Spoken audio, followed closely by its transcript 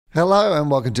Hello and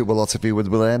welcome to Willosophy with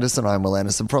Will Anderson. I'm Will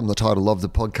Anderson. From the title of the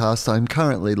podcast, I'm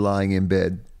currently lying in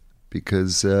bed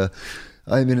because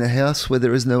I'm in a house where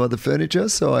there is no other furniture,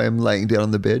 so I am laying down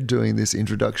on the bed doing this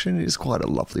introduction. It is quite a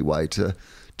lovely way to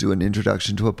do an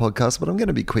introduction to a podcast, but I'm going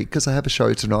to be quick because I have a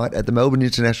show tonight at the Melbourne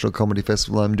International Comedy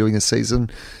Festival. I'm doing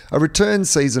a return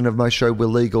season of my show Will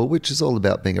Legal, which is all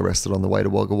about being arrested on the way to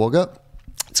Wagga Wagga.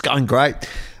 It's going great.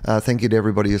 Thank you to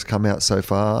everybody who's come out so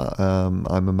far.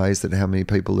 I'm amazed at how many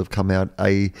people have come out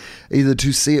either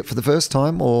to see it for the first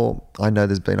time, or I know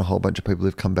there's been a whole bunch of people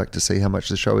who've come back to see how much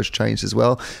the show has changed as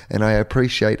well. And I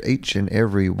appreciate each and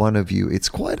every one of you. It's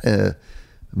quite a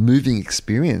moving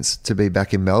experience to be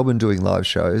back in Melbourne doing live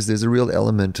shows. There's a real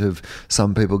element of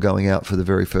some people going out for the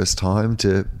very first time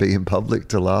to be in public,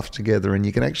 to laugh together, and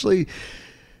you can actually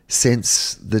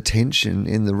sense the tension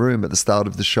in the room at the start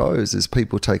of the shows as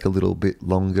people take a little bit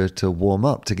longer to warm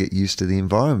up, to get used to the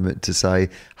environment, to say,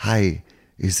 hey,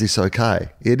 is this okay?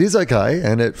 It is okay,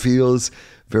 and it feels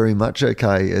very much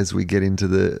okay as we get into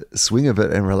the swing of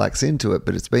it and relax into it.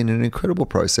 But it's been an incredible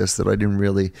process that I didn't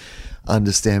really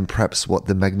understand perhaps what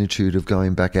the magnitude of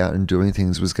going back out and doing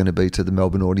things was going to be to the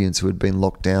Melbourne audience who had been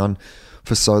locked down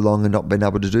for so long and not been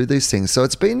able to do these things. So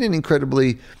it's been an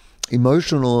incredibly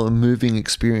emotional and moving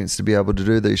experience to be able to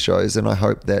do these shows, and I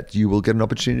hope that you will get an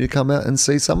opportunity to come out and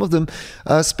see some of them.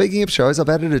 Speaking of shows, I've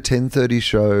added a 10:30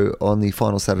 show on the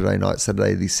final Saturday night,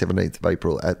 Saturday the 17th of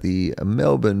April at the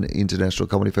Melbourne International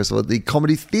Comedy Festival at the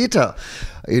Comedy Theatre.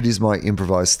 It is my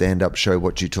improvised stand-up show,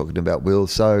 What You Talking About, Will?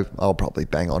 So I'll probably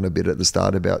bang on a bit at the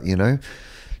start about,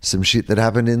 some shit that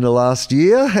happened in the last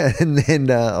year, and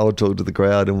then I'll talk to the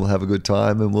crowd and we'll have a good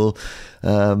time and we'll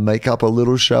make up a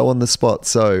little show on the spot.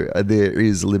 So there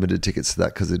is limited tickets to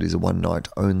that because it is a one-night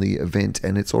only event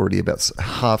and it's already about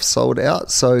half sold out.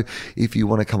 So if you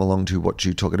want to come along to What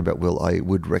You Talking About, Will, I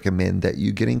would recommend that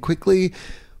you get in quickly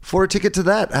for a ticket to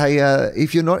that. Hey,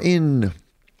 if you're not in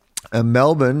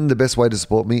Melbourne, the best way to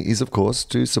support me is, of course,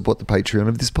 to support the Patreon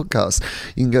of this podcast.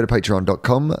 You can go to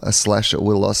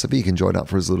patreon.com/Willosophy. You can join up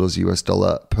for as little as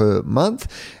 $1 per month.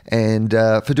 And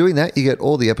for doing that, you get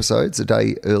all the episodes a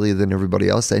day earlier than everybody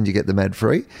else, and you get them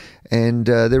ad-free. And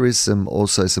there is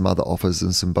also some other offers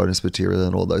and some bonus material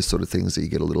and all those sort of things that you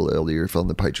get a little earlier if on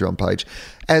the Patreon page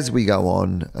as we go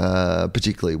on,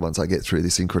 particularly once I get through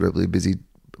this incredibly busy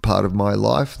part of my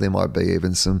life. There might be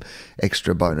even some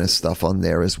extra bonus stuff on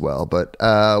there as well. But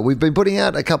we've been putting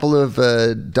out a couple of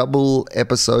double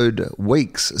episode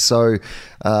weeks. So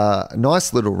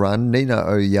nice little run. Nina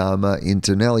Oyama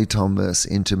into Nellie Thomas,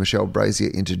 into Michelle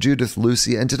Brazier, into Judith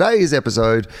Lucy. And today's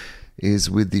episode is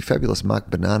with the fabulous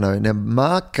Mark Bonanno. Now,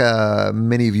 Mark,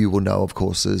 many of you will know, of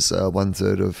course, is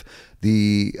 1/3 of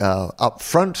the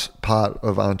upfront part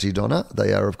of Auntie Donna.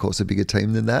 They are, of course, a bigger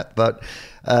team than that. But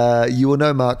you will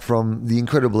know Mark from the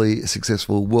incredibly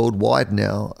successful worldwide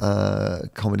now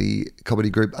comedy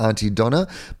group Auntie Donna.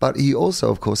 But he also,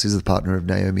 of course, is the partner of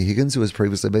Naomi Higgins, who has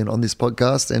previously been on this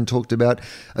podcast and talked about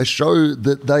a show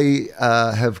that they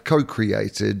have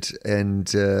co-created,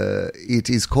 and it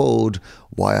is called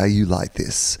Why Are You Like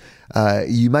This?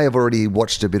 You may have already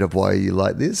watched a bit of Why Are You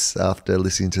Like This after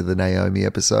listening to the Naomi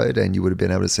episode, and you would have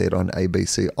been able to see it on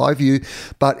ABC iView,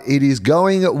 but it is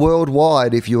going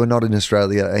worldwide. If you are not in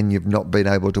Australia and you've not been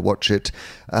able to watch it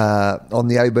on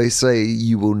the ABC,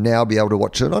 you will now be able to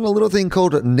watch it on a little thing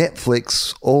called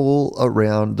Netflix all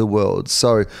around the world.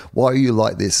 So Why Are You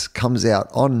Like This comes out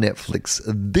on Netflix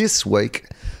this week.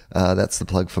 That's the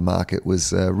plug for Mark. It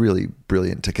was really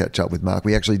brilliant to catch up with Mark.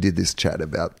 We actually did this chat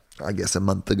about, I guess, a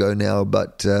month ago now,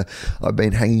 but I've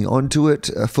been hanging on to it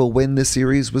for when the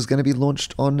series was going to be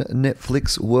launched on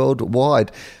Netflix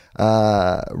worldwide.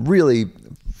 Really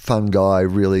fun guy,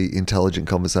 really intelligent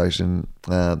conversation.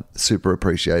 Super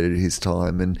appreciated his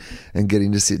time and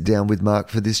getting to sit down with Mark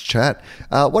for this chat.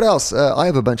 What else? I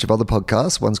have a bunch of other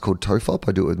podcasts. One's called Tofop.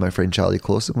 I do it with my friend Charlie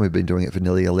Clausen. We've been doing it for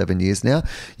nearly 11 years now.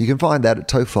 You can find that at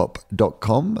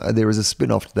tofop.com. There is a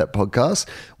spin-off to that podcast,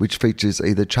 which features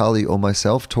either Charlie or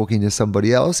myself talking to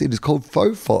somebody else. It is called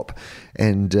Fofop.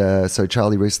 And so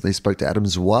Charlie recently spoke to Adam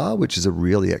Zwar, which is a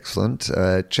really excellent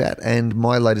chat. And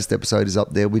my latest episode is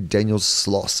up there with Daniel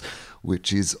Sloss,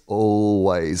 which is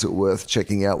always worth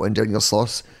checking out when Daniel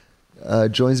Sloss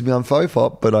joins me on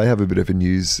Fofop, but I have a bit of a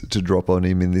news to drop on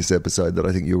him in this episode that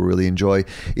I think you'll really enjoy.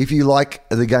 If you like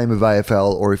the game of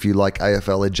AFL, or if you like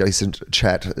AFL adjacent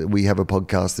chat, we have a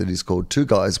podcast that is called Two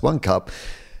Guys, One Cup,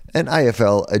 an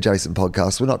AFL adjacent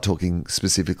podcast. We're not talking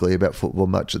specifically about football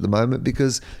much at the moment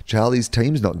because Charlie's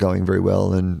team's not going very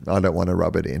well and I don't want to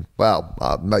rub it in. Well,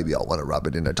 maybe I'll want to rub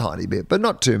it in a tiny bit, but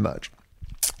not too much.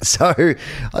 So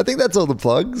I think that's all the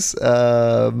plugs.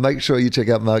 Make sure you check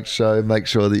out Mark's show. Make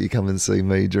sure that you come and see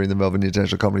me during the Melbourne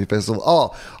International Comedy Festival.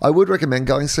 Oh, I would recommend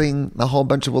going seeing a whole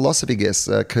bunch of Philosophy guests.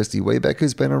 Kirsty Weebeck,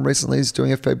 who's been on recently, is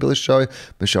doing a fabulous show.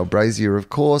 Michelle Brazier, of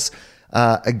course.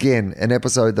 Again, an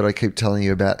episode that I keep telling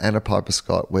you about, Anna Piper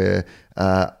Scott, where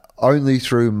only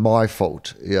through my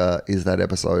fault is that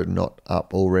episode not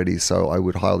up already. So I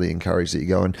would highly encourage that you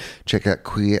go and check out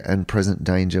Queer and Present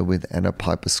Danger with Anna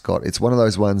Piper Scott. It's one of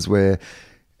those ones where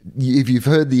if you've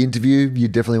heard the interview, you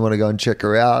definitely want to go and check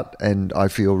her out. And I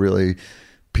feel really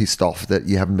pissed off that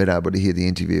you haven't been able to hear the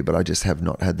interview, but I just have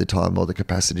not had the time or the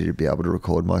capacity to be able to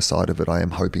record my side of it. I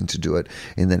am hoping to do it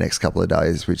in the next couple of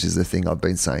days, which is the thing I've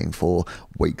been saying for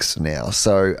weeks now.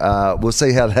 So we'll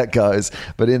see how that goes.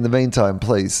 But in the meantime,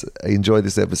 please enjoy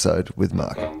this episode with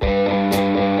Mark.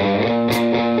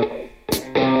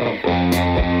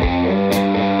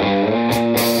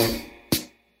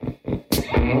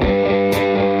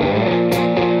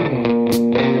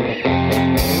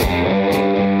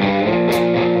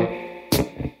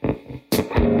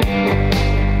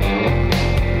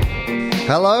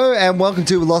 Hello and welcome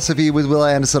to Philosophy with Will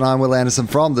Anderson. I'm Will Anderson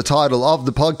from the title of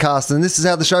the podcast, and this is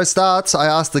how the show starts. I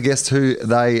ask the guest who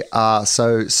they are.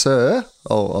 So, sir...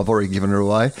 Oh, I've already given her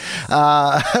away.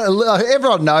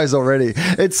 Everyone knows already.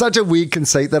 It's such a weird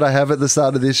conceit that I have at the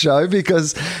start of this show,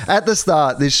 because at the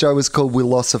start, this show was called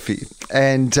Willosophy.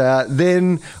 And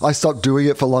then I stopped doing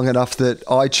it for long enough that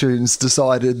iTunes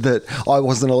decided that I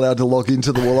wasn't allowed to log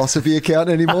into the Willosophy account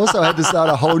anymore. So I had to start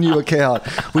a whole new account,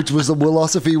 which was a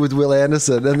Willosophy with Will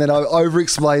Anderson. And then I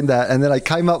over-explained that. And then I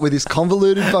came up with this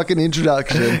convoluted fucking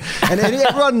introduction. And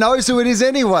everyone knows who it is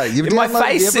anyway. My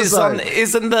face is on,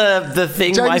 isn't the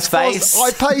thing, James my face.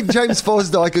 I paid James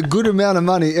Fosdyke a good amount of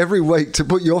money every week to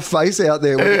put your face out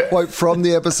there with a quote from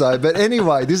the episode. But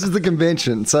anyway, this is the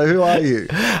convention. So who are you?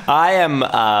 I am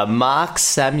Mark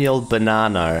Samuel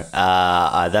Bonanno.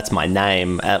 That's my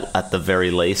name at the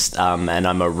very least. And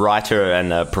I'm a writer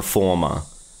and a performer.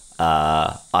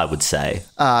 I would say.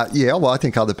 Yeah, well, I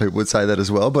think other people would say that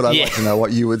as well, but I'd like to know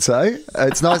what you would say.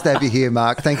 It's nice to have you here,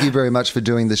 Mark. Thank you very much for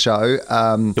doing the show.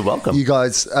 You're welcome. You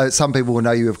guys, some people will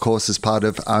know you, of course, as part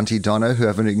of Auntie Donna, who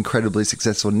have an incredibly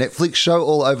successful Netflix show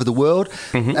all over the world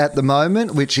at the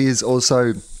moment, which is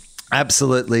also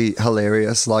absolutely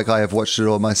hilarious. Like, I have watched it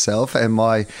all myself, and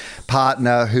my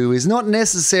partner, who is not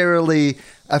necessarily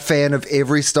a fan of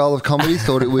every style of comedy,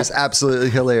 thought it was absolutely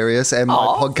hilarious, and my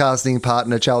podcasting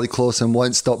partner Charlie Clausen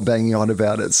won't stop banging on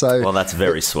about it. So, well, that's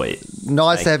very sweet.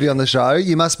 Nice to have you on the show.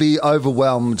 You must be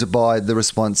overwhelmed by the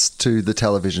response to the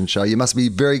television show. You must be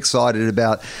very excited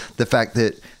about the fact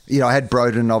that, you know, I had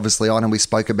Broden obviously on, and we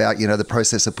spoke about, you know, the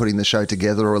process of putting the show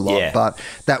together a lot, but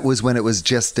that was when it was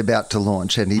just about to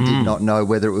launch, and he did not know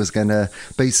whether it was going to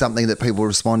be something that people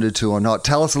responded to or not.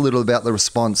 Tell us a little about the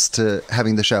response to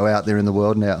having the show out there in the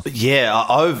world now. Yeah,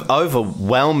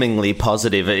 overwhelmingly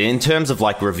positive. In terms of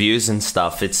like reviews and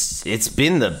stuff, it's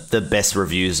been the best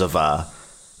reviews of our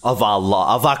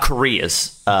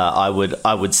careers, I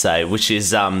would say, which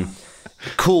is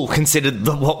cool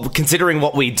considering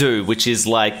what we do, which is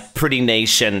like pretty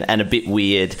niche and a bit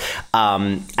weird,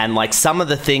 and like some of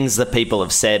the things that people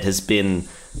have said has been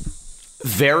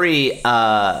very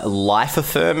life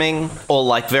affirming, or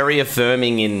like very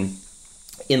affirming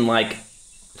in like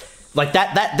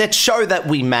that show that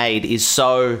we made is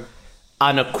so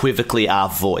unequivocally our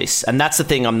voice, and that's the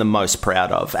thing I'm the most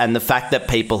proud of. And the fact that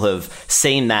people have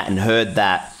seen that and heard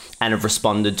that and have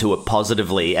responded to it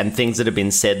positively, and things that have been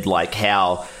said like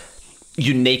how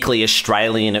uniquely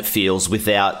Australian it feels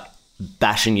without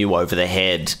bashing you over the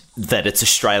head that it's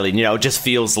Australian. You know, it just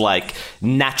feels like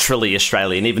naturally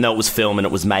Australian, even though it was filmed and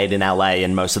it was made in LA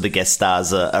and most of the guest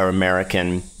stars are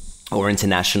American or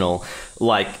international.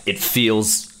 Like, it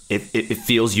feels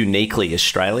uniquely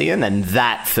Australian, and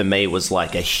that for me was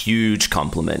like a huge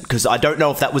compliment, because I don't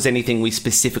know if that was anything we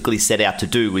specifically set out to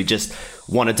do. We just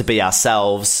wanted to be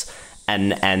ourselves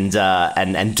and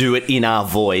do it in our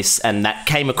voice, and that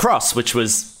came across, which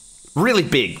was really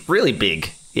big.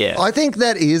 Yeah, I think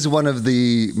that is one of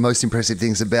the most impressive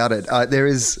things about it. There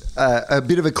is a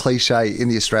bit of a cliche in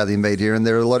the Australian media, and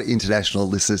there are a lot of international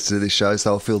listeners to this show,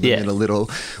 so I'll fill them in a little,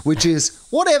 which is,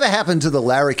 whatever happened to the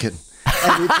larrikin?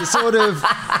 And it's a sort of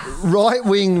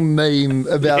right-wing meme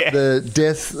about the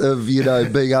death of, you know,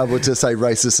 being able to say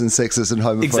racist and sexist and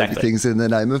homophobic things in the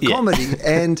name of comedy.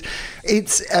 And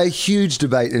it's a huge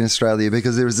debate in Australia,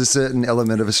 because there is a certain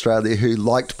element of Australia who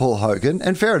liked Paul Hogan,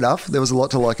 and fair enough, there was a lot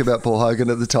to like about Paul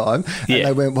Hogan at the time. And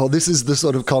they went, well, this is the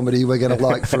sort of comedy we're going to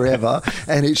like forever,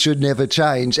 and it should never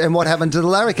change. And what happened to the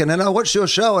larrikin? And I watched your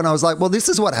show, and I was like, well, this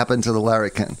is what happened to the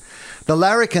larrikin. The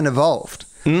larrikin evolved.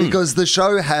 because the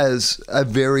show has a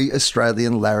very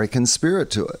Australian larrikin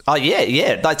spirit to it. Oh,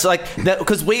 yeah. That's like,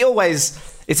 because we always,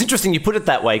 it's interesting you put it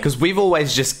that way, because we've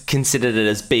always just considered it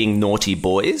as being naughty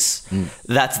boys.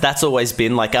 That's always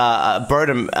been like,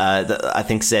 Brodem, I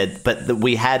think said, but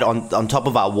we had on top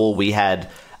of our wall, we had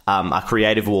our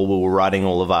creative wall, we were writing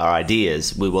all of our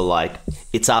ideas. We were like,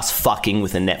 it's us fucking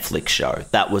with a Netflix show.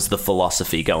 That was the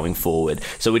philosophy going forward.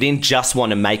 So we didn't just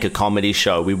want to make a comedy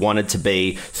show. We wanted to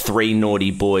be three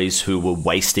naughty boys who were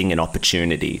wasting an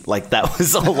opportunity. Like, that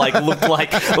was all like, looked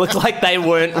like they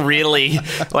weren't really,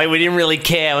 like, we didn't really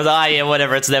care. It was, yeah,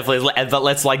 whatever, it's Netflix. But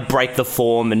let's like break the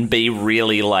form and be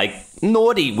really like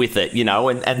naughty with it, you know?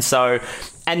 And so...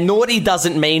 And naughty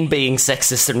doesn't mean being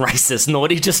sexist and racist.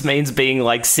 Naughty just means being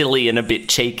like silly and a bit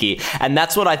cheeky. And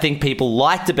that's what I think people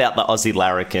liked about the Aussie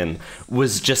Larrikin,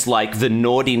 was just like the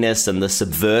naughtiness and the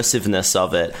subversiveness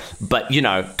of it. But, you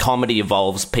know, comedy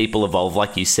evolves, people evolve,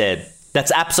 like you said.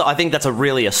 I think that's a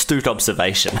really astute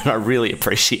observation, and I really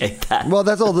appreciate that. Well,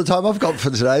 that's all the time I've got for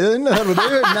today. Nailed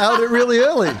it really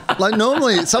early. Like,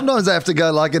 normally, sometimes I have to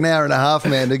go like an hour and a half,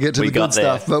 man, to get to the good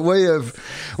stuff. But we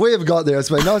have got there. It's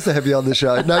been nice to have you on the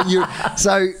show.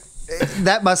 So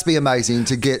that must be amazing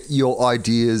to get your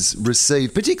ideas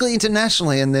received, particularly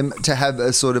internationally, and then to have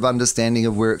a sort of understanding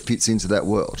of where it fits into that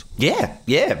world. Yeah,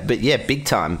 big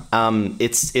time.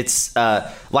 It's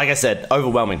like I said,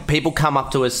 overwhelming. People come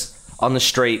up to us on the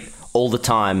street all the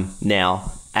time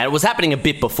now, and it was happening a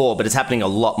bit before, but it's happening a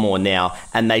lot more now,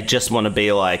 and they just want to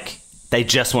be like, they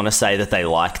just want to say that they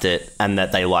liked it and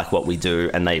that they like what we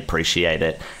do and they appreciate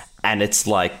it. And it's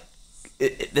like,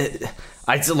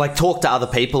 I like talk to other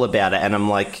people about it, and I'm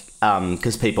like,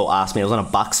 because people asked me, I was on a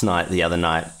Bucks night the other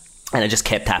night, and it just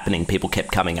kept happening. People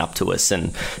kept coming up to us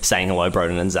and saying hello.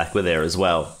 Brodin and Zach were there as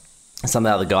well. Some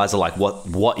of the other guys are like,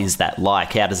 what is that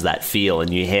like? How does that feel?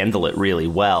 And you handle it really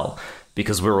well,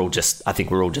 because we're all just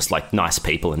like nice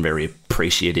people and very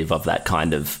appreciative of that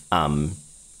kind of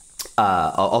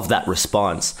that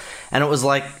response. And it was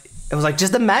like,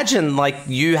 just imagine, like,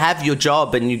 you have your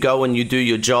job and you go and you do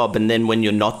your job, and then when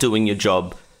you're not doing your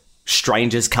job,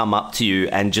 strangers come up to you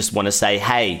and just want to say,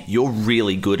 hey, you're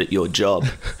really good at your job.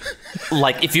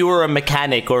 Like, if you were a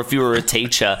mechanic or if you were a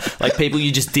teacher, like, people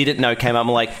you just didn't know came up and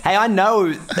were like, hey, I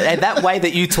know that way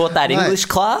that you taught that English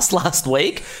class last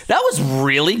week, that was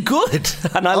really good.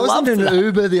 And I loved that. I was in an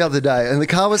Uber the other day and the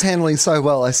car was handling so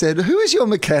well. I said, who is your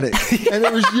mechanic? And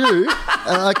it was you.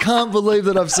 And I can't believe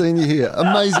that I've seen you here.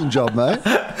 Amazing job, mate.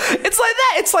 It's like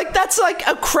that. It's like, that's like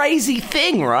a crazy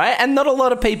thing, right? And not a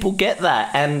lot of people get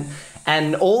that.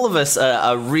 And all of us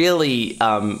are really,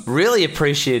 really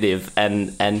appreciative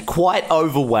and quite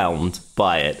overwhelmed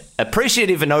by it.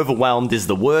 Appreciative and overwhelmed is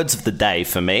the words of the day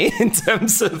for me in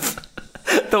terms of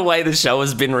the way the show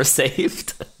has been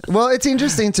received. Well, it's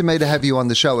interesting to me to have you on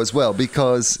the show as well,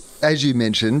 because, as you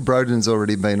mentioned, Brodin's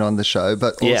already been on the show,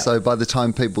 but also by the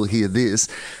time people hear this,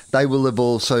 they will have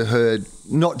also heard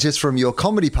not just from your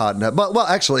comedy partner, but, well,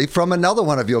 actually from another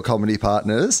one of your comedy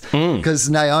partners,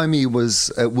 because Naomi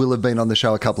will have been on the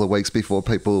show a couple of weeks before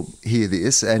people hear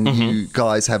this, and you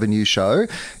guys have a new show.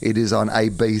 It is on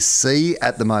ABC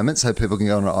at the moment, so people can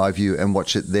go on iView and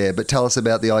watch it there. But tell us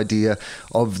about the idea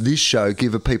of this show.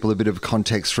 Give people a bit of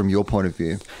context from your point of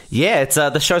view. Yeah, it's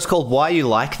the show's called Why You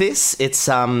Like This. It's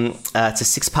a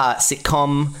 6-part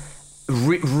sitcom.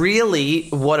 Really,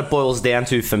 what it boils down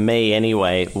to for me,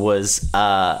 anyway, was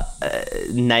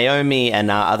Naomi and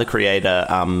our other creator,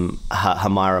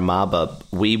 Hamira Marbub.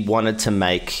 We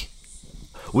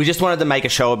just wanted to make a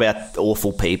show about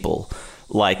awful people,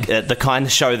 like the kind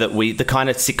of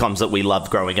sitcoms that we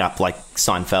loved growing up, like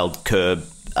Seinfeld, Curb,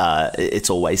 It's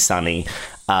Always Sunny.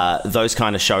 Those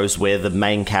kind of shows where the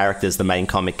main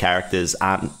comic characters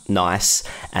aren't nice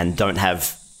and don't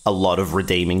have a lot of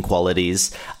redeeming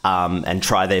qualities, and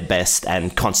try their best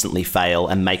and constantly fail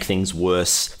and make things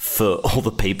worse for all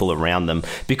the people around them.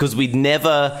 Because we'd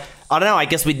never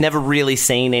really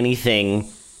seen anything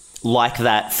like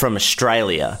that from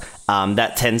Australia.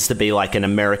 That tends to be like an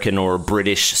American or a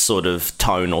British sort of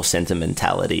tone or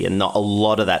sentimentality, and not a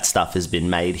lot of that stuff has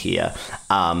been made here.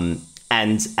 And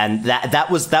that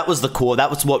was the core.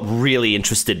 That was what really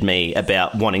interested me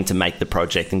about wanting to make the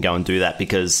project and go and do that,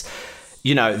 because,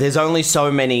 you know, there's only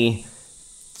so many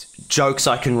jokes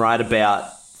I can write about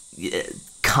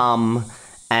cum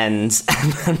and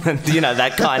you know,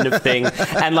 that kind of thing.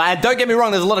 And like, don't get me wrong,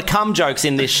 there's a lot of cum jokes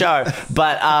in this show,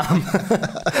 but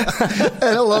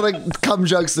and a lot of cum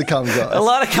jokes to come, guys. A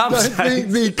lot of cum jokes. I think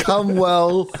the cum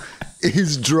well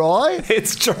is dry.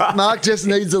 It's dry. Mark just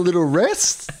needs a little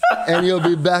rest, and he'll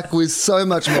be back with so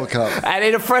much more cum. I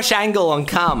need a fresh angle on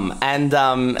cum, and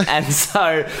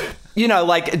so you know,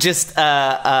 like just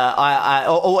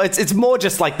or it's more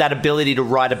just like that ability to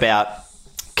write about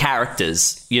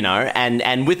characters, you know,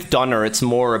 and with Donna, it's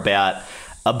more about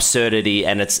absurdity,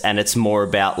 and it's more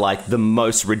about like the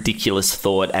most ridiculous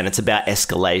thought, and it's about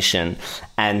escalation.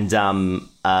 And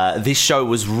this show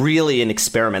was really an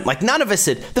experiment. Like, none of us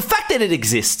said the fact that it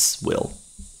exists, Will,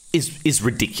 is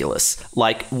ridiculous.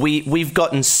 Like, we've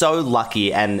gotten so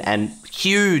lucky, and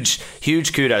huge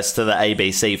kudos to the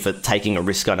ABC for taking a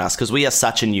risk on us, because we are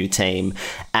such a new team.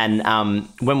 And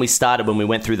when we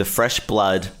went through the Fresh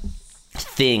Blood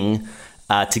thing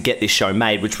to get this show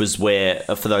made, which was where,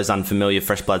 for those unfamiliar,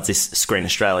 Fresh Blood's this Screen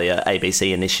Australia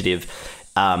ABC initiative.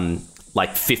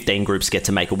 Like 15 groups get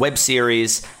to make a web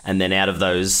series, and then out of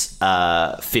those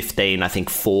 15, I think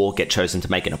 4 get chosen to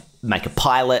make a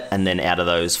pilot, and then out of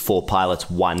those 4 pilots,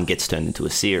 1 gets turned into a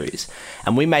series.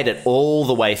 And we made it all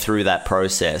the way through that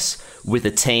process with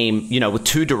a team, you know, with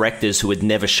 2 directors who had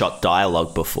never shot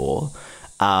dialogue before.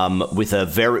 With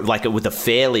a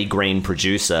fairly green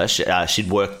producer. She'd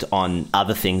worked on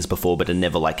other things before, but had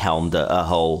never like helmed a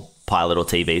whole pilot or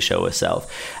TV show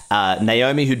herself.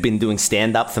 Naomi, who'd been doing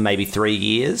stand-up for maybe 3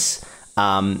 years.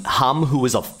 Hum, who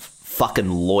was a fucking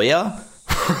lawyer,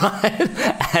 right?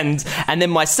 And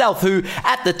then myself, who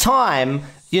at the time,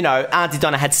 you know, Aunty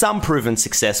Donna had some proven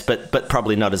success, but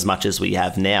probably not as much as we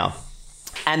have now.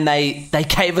 And they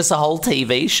gave us a whole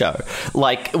TV show,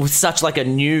 like, with such like a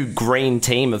new green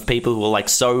team of people who were like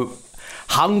so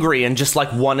hungry and just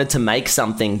like wanted to make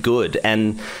something good.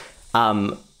 And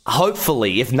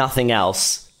hopefully, if nothing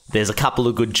else, there's a couple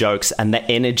of good jokes, and the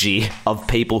energy of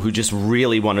people who just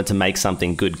really wanted to make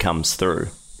something good comes through,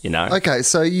 you know? Okay,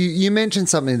 so you mentioned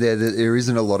something there, that there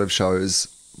isn't a lot of shows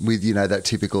with, you know, that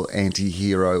typical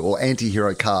anti-hero or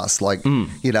anti-hero cast, like,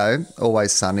 you know,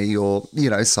 Always Sunny or, you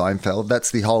know, Seinfeld.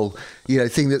 That's the whole, you know,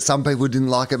 thing that some people didn't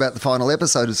like about the final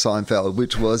episode of Seinfeld,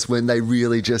 which was when they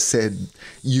really just said,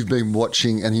 you've been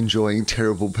watching and enjoying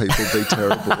terrible people be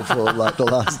terrible for like the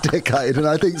last decade. And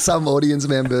I think some audience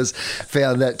members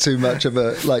found that too much of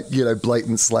a, like, you know,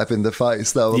 blatant slap in the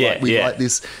face. They were like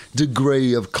this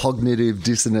degree of cognitive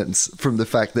dissonance from the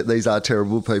fact that these are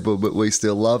terrible people, but we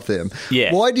still love them.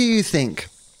 Yeah. Why do you think?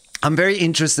 I'm very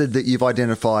interested that you've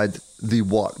identified the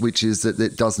what, which is that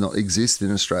it does not exist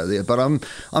in Australia, but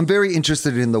I'm very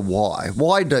interested in the why.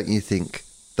 Why don't you think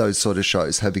those sort of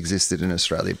shows have existed in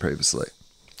Australia previously?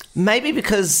 Maybe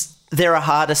because they're a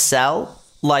harder sell.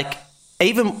 Like,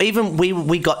 even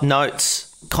we got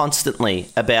notes constantly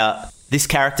about this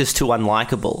character's too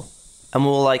unlikable, and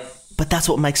we were like, but that's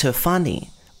what makes her funny.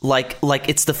 Like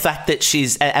it's the fact that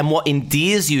she's, and what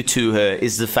endears you to her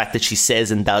is the fact that she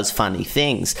says and does funny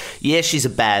things. Yeah, she's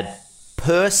a bad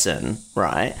person,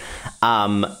 right?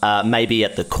 Maybe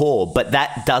at the core, but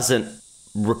that doesn't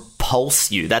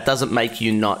repulse you. That doesn't make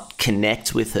you not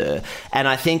connect with her. And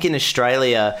I think in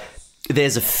Australia,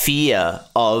 there's a fear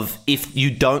of, if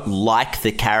you don't like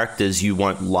the characters, you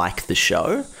won't like the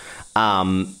show.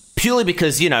 Purely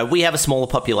because, you know, we have a smaller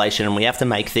population and we have to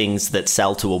make things that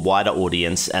sell to a wider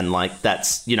audience. And like,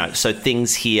 that's, you know, so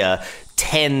things here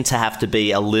tend to have to be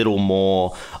a little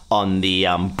more on the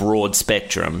broad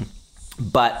spectrum.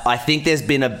 But I think there's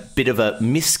been a bit of a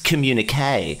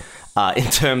miscommunique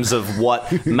in terms of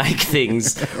what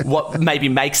maybe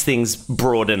makes things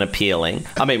broad and appealing.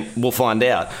 I mean, we'll find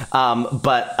out.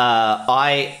 But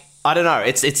I don't know.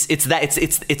 It's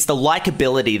the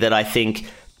likability that I think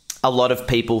a lot of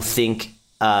people think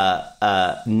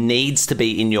needs to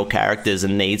be in your characters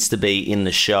and needs to be in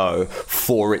the show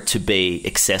for it to be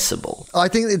accessible. I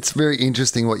think it's very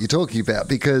interesting what you're talking about,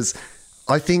 because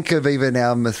I think of even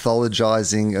our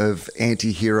mythologizing of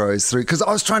anti-heroes through, because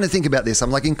I was trying to think about this. I'm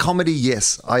like, in comedy,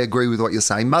 yes, I agree with what you're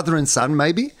saying. Mother and son,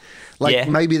 maybe. Like,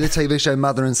 maybe the TV show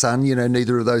Mother and Son, you know,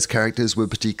 neither of those characters were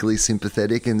particularly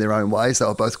sympathetic in their own ways. They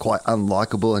were both quite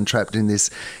unlikable and trapped in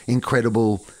this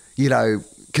incredible, you know,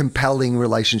 compelling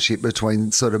relationship between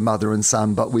sort of mother and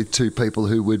son, but with 2 people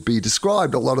who would be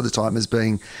described a lot of the time as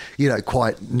being, you know,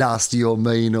 quite nasty or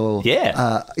mean or,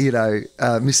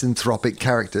 misanthropic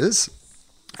characters.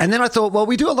 And then I thought, well,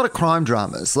 we do a lot of crime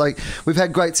dramas. Like, we've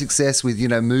had great success with, you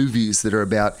know, movies that are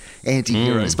about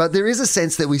anti-heroes. But there is a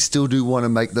sense that we still do want to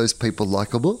make those people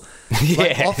likable.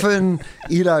 Like, often,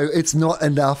 you know, it's not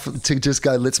enough to just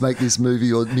go, let's make this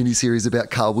movie or miniseries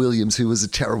about Carl Williams, who was a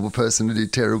terrible person who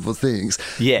did terrible things.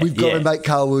 We've got to make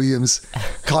Carl Williams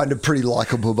kind of pretty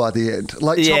likable by the end.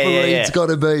 Like, Chopper Reed's got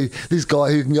to be this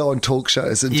guy who can go on talk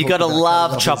shows. And you got to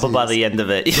love Chopper by the end of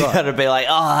it. You got to be like,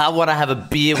 oh, I want to have a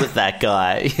beer with that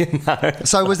guy. way.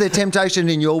 So was there temptation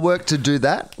in your work to do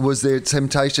that? Was there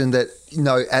temptation that,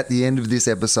 at the end of this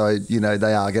episode,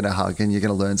 they are going to hug and you're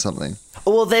going to learn something?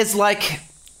 Well, there's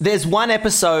one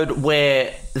episode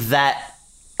where that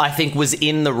I think was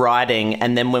in the writing,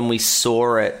 and then when we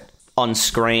saw it on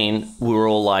screen, we were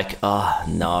all like, oh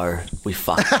no, we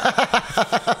fucked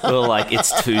up. We were like,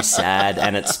 it's too sad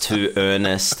and it's too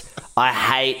earnest.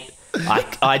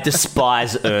 I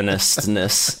despise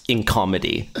earnestness in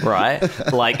comedy, right?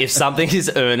 Like, if something is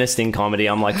earnest in comedy,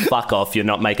 I'm like, fuck off, you're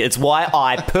not making it. It's why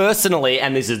I personally,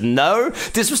 and this is no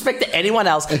disrespect to anyone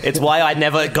else, it's why I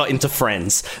never got into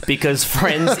Friends, because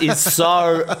Friends is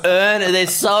so earnest.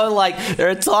 There's so, like, there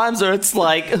are times where it's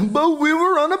like, but we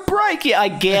were on a break. Yeah, I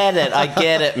get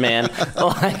it, man.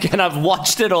 Like, and I've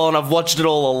watched it all, and I've watched it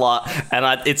all a lot,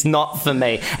 and it's not for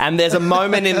me. And there's a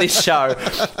moment in this show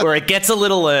where it gets a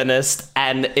little earnest,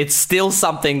 and it's still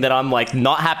something that I'm like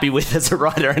not happy with as a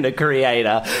writer and a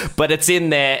creator, but it's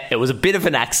in there. It was a bit of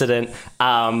an accident,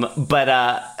 but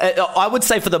I would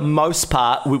say for the most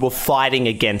part we were fighting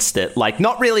against it, like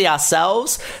not really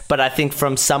ourselves, but I think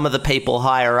from some of the people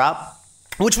higher up,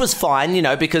 which was fine,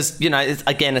 because,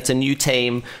 it's a new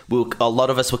team. A lot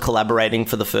of us were collaborating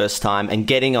for the first time, and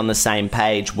getting on the same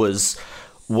page was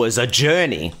a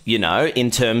journey, in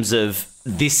terms of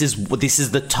this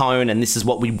is the tone and this is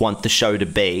what we want the show to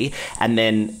be. And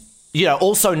then,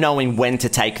 also knowing when to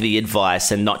take the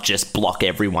advice and not just block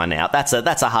everyone out. That's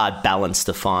a hard balance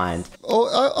to find.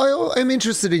 I'm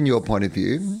interested in your point of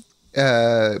view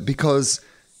because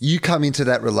you come into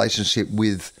that relationship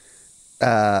with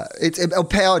it's a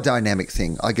power dynamic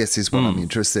thing, I guess, is what I'm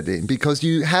interested in, because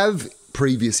you have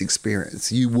previous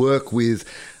experience. You work with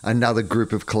another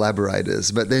group of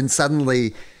collaborators, but then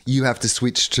suddenly you have to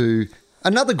switch to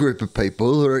another group of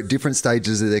people who are at different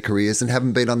stages of their careers and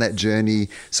haven't been on that journey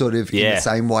sort of in the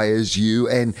same way as you.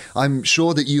 And I'm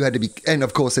sure that you had to be, and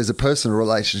of course there's a personal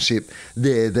relationship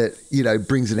there that,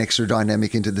 brings an extra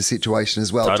dynamic into the situation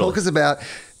as well. Totally. Talk us about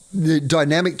the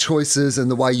dynamic choices and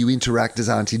the way you interact as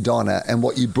Auntie Donna, and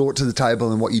what you brought to the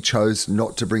table and what you chose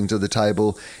not to bring to the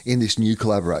table in this new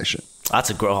collaboration. That's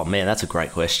a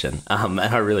great question, and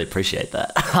I really appreciate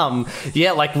that.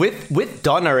 Like with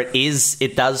Donna,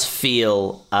 it does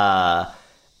feel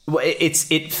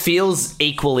it feels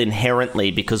equal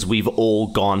inherently, because we've all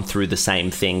gone through the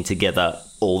same thing together,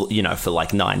 all for like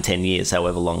 9-10 years,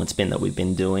 however long it's been that we've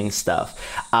been doing stuff.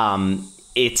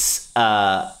 It's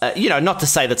not to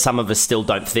say that some of us still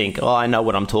don't think, oh, I know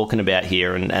what I'm talking about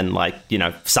here, and like,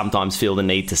 sometimes feel the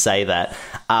need to say that.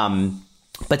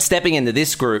 But stepping into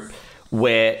this group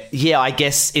where, I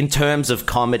guess in terms of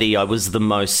comedy, I was the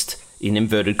most, in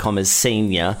inverted commas,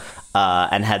 senior,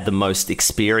 and had the most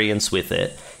experience with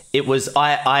it. It was,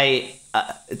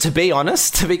 to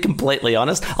be completely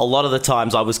honest, a lot of the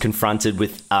times I was confronted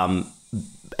with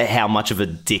how much of a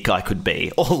dick I could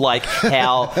be, or like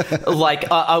how,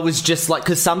 like I was just like,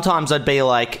 because sometimes I'd be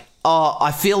like, oh,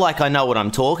 I feel like I know what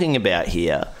I'm talking about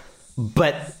here,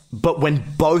 but when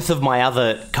both of my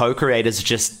other co-creators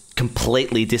just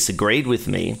completely disagreed with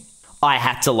me, I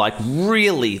had to like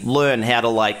really learn how to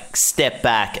like step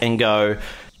back and go,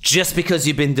 just because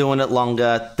you've been doing it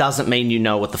longer doesn't mean you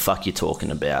know what the fuck you're talking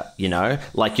about,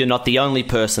 Like, you're not the only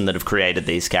person that have created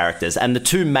these characters, and the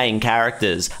two main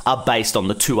characters are based on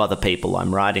the two other people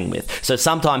I'm writing with. So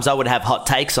sometimes I would have hot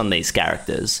takes on these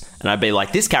characters, and I'd be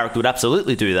like, this character would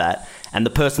absolutely do that, and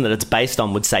the person that it's based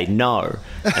on would say no,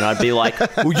 and I'd be like,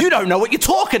 well, you don't know what you're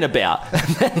talking about.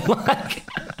 And then like...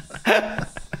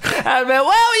 And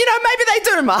well, maybe they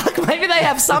do, Mark. Maybe they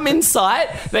have some insight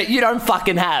that you don't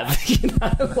fucking have.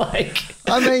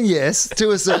 I mean, yes, to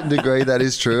a certain degree that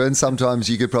is true, and sometimes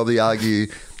you could probably argue,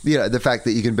 the fact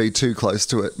that you can be too close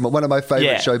to it. One of my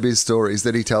favourite showbiz stories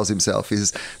that he tells himself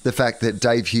is the fact that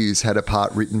Dave Hughes had a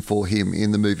part written for him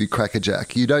in the movie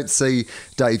Crackerjack. You don't see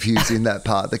Dave Hughes in that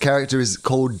part. The character is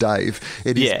called Dave.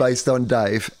 It is based on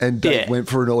Dave, and Dave went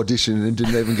for an audition and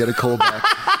didn't even get a call back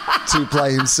to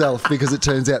play himself, because it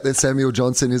turns out that Samuel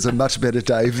Johnson is a much better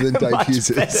Dave than Dave Hughes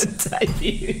is. Dave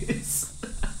Hughes.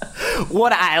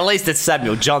 At least it's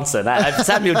Samuel Johnson. If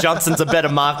Samuel Johnson's a better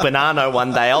Mark Bonanno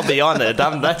one day, I'll be honoured.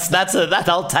 I'll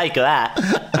take that.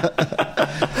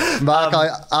 Mark, I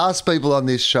ask people on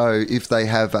this show if they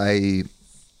have a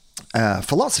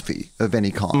philosophy of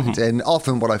any kind, and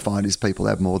often what I find is people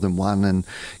have more than one, and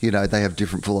they have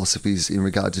different philosophies in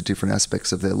regard to different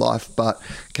aspects of their life. But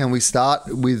can we start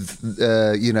with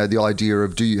the idea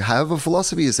of, do you have a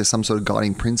philosophy? Is there some sort of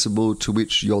guiding principle to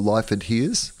which your life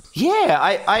adheres?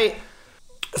 Yeah,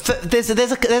 There's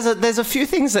a few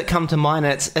things that come to mind.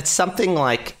 It's something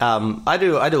like I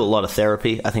do a lot of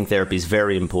therapy. I think therapy is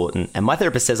very important, and my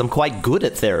therapist says I'm quite good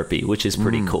at therapy, which is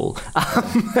pretty cool.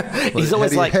 He's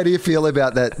always how do you feel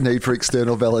about that need for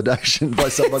external validation by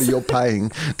somebody you're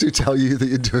paying to tell you that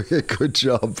you're doing a good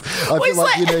job? I feel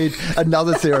like you need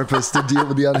another therapist to deal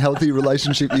with the unhealthy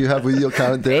relationship you have with your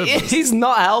current therapist. He's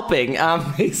not helping.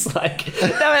 He's like,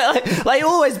 he'll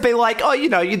always be like, oh,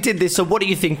 you did this, so what do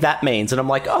you think that means? And I'm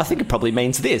like, oh, I think it probably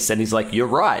means this. And he's like, you're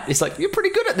right. He's like, you're pretty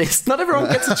good at this. Not everyone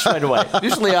gets it straight away.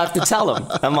 Usually I have to tell them.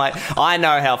 I'm like, I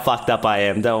know how fucked up I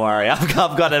am. Don't worry. I've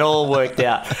got it all worked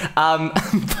out.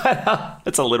 But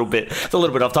it's a little bit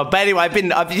off topic. But anyway,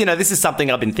 this is something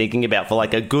I've been thinking about for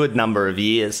like a good number of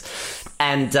years.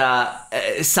 And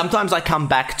sometimes I come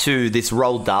back to this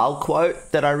Roald Dahl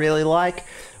quote that I really like,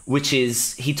 which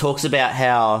is he talks about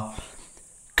how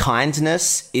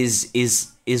kindness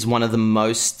is one of the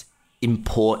most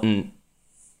important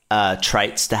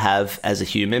traits to have as a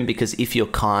human, because if you're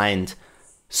kind,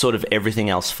 sort of everything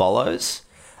else follows.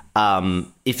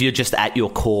 If you're just at your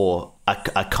core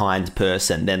a kind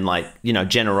person, then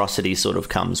generosity sort of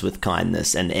comes with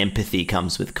kindness, and empathy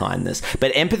comes with kindness.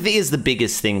 But empathy is the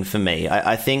biggest thing for me.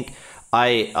 I think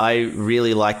I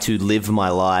really like to live my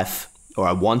life, or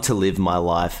I want to live my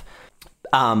life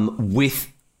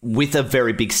with a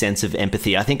very big sense of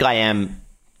empathy. I think I am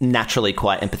naturally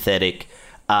quite empathetic.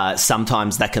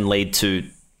 Sometimes that can lead to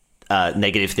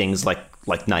negative things like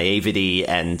naivety,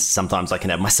 and sometimes I can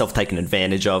have myself taken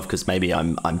advantage of because maybe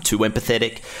I'm too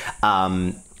empathetic.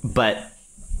 But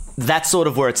that's sort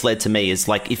of where it's led to me, is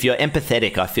like, if you're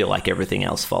empathetic, I feel like everything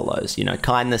else follows.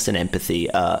 Kindness and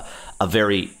empathy are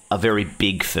very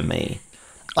big for me.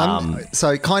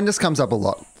 So kindness comes up a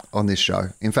lot on this show.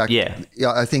 In fact,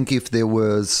 I think if there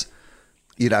was,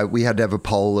 we had to have a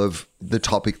poll of the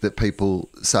topic that people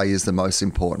say is the most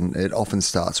important, it often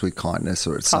starts with kindness,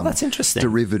 or it's some that's interesting.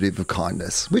 Derivative of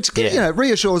kindness, which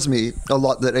reassures me a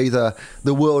lot that either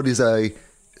the world is a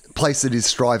place that is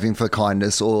striving for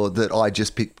kindness, or that I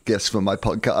just pick guests for my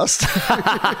podcast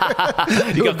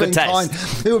you got good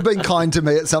taste. Who have been kind to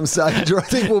me at some stage, or I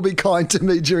think will be kind to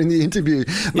me during the interview.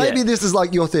 Maybe this is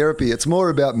like your therapy. It's more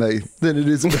about me than it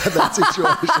is about that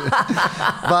situation.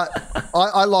 But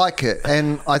I like it,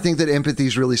 and I think that empathy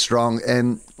is really strong.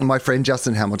 And my friend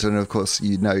Justin Hamilton, of course,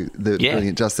 the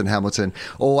brilliant Justin Hamilton,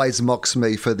 always mocks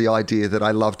me for the idea that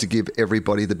I love to give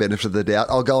everybody the benefit of the doubt.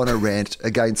 I'll go on a rant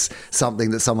against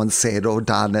something that someone said or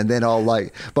done, and then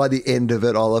by the end of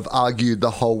it, I'll have argued the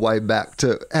whole way back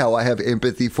to how I have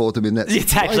empathy for them in that situation.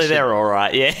 It's actually, they're all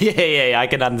right. Yeah, I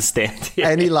can understand.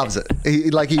 And he loves it.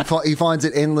 He finds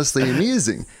it endlessly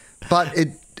amusing. But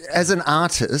as an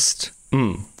artist...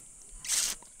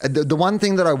 The one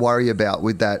thing that I worry about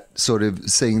with that sort of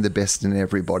seeing the best in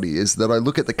everybody is that I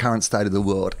look at the current state of the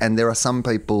world, and there are some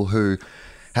people who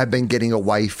have been getting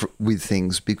away with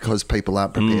things because people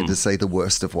aren't prepared to see the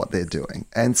worst of what they're doing.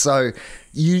 And so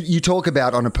you talk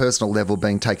about, on a personal level,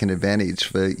 being taken advantage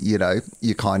for,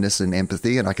 your kindness and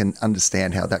empathy, and I can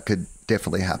understand how that could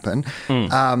definitely happen.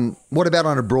 What about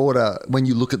on a broader, when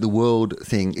you look at the world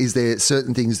thing, is there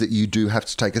certain things that you do have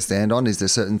to take a stand on? Is there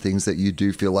certain things that you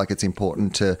do feel like it's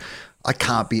important to, I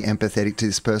can't be empathetic to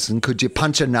this person? Could you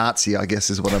punch a Nazi, I guess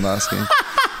is what I'm asking.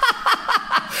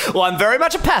 Well, I'm very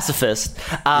much a pacifist,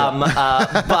 but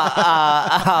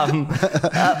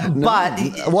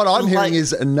what I'm hearing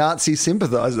is a Nazi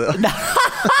sympathizer.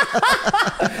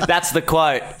 That's the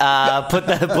quote. Put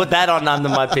that on under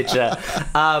my picture.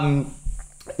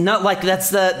 No, like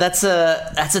that's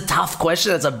a tough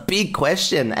question. It's a big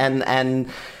question, and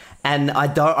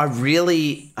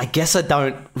I guess I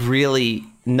don't really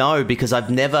know, because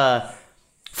I've never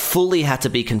fully had to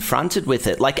be confronted with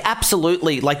it. Like,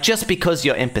 absolutely, like, just because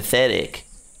you're empathetic,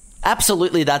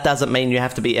 absolutely that doesn't mean you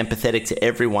have to be empathetic to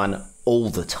everyone all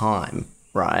the time,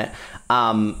 right?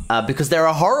 Because there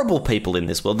are horrible people in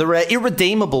this world. There are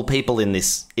irredeemable people in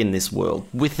this world,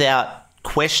 without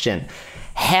question.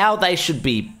 How they should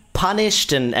be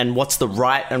punished and what's the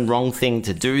right and wrong thing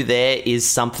to do there is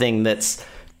something that's,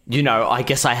 I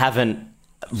guess I haven't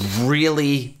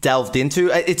really delved into.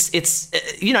 It's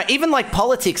even like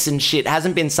politics and shit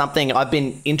hasn't been something I've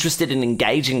been interested in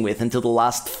engaging with until the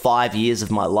last 5 years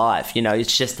of my life.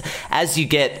 It's just, as you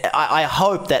get, I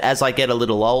hope that as I get a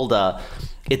little older,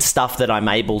 it's stuff that I'm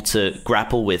able to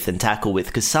grapple with and tackle with,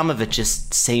 because some of it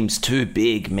just seems too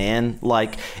big, man.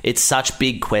 Like, it's such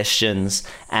big questions,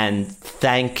 and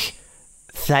thank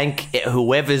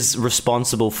whoever's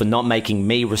responsible for not making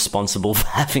me responsible for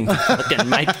having to fucking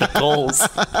make the calls.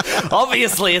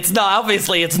 Obviously it's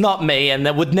not me, and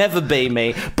that would never be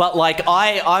me. But like,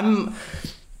 I'm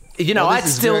you know, I'd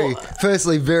still...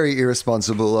 Firstly, very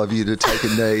irresponsible of you to take a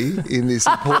knee in this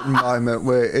important moment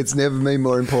where it's never been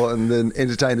more important than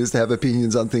entertainers to have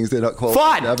opinions on things they're not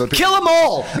qualified to have opinions. Kill them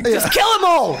all! Just kill them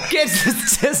all!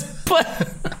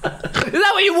 Is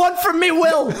that what you want from me,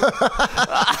 Will?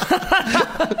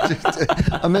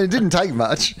 I mean, it didn't take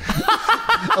much.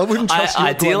 I wouldn't trust you.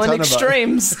 I deal in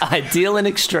extremes. I deal in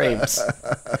extremes.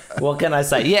 What can I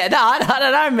say? Yeah, no, I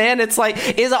don't know, man. It's like,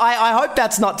 I hope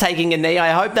that's not taking a knee.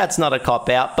 I hope that's not a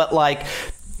cop-out. But, like,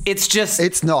 it's just...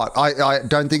 It's not. I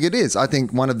don't think it is. I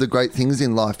think one of the great things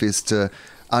in life is to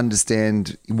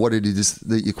understand what it is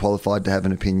that you're qualified to have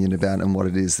an opinion about and what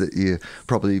it is that you're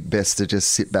probably best to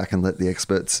just sit back and let the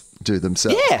experts do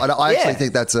themselves. Yeah, I actually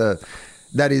think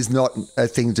that is not a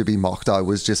thing to be mocked. I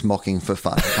was just mocking for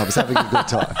fun. I was having a good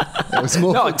time. It was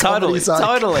more totally.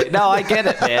 No, I get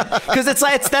it, man. Because it's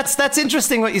like that's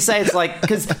interesting what you say. It's like,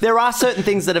 because there are certain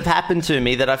things that have happened to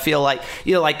me that I feel like,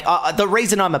 you know, like the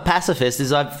reason I'm a pacifist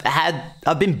is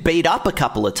I've been beat up a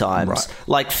couple of times, right,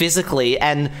 like physically,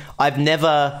 and I've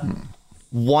never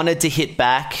wanted to hit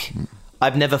back.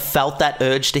 I've never felt that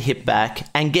urge to hit back,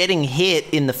 and getting hit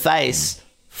in the face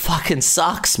fucking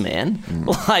sucks, man.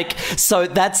 Like, so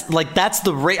that's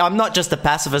the I'm not just a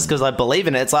pacifist because I believe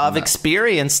in it. It's like I've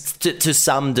experienced to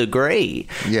some degree.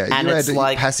 Yeah, and you it's had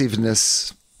like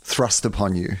passiveness thrust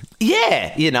upon you.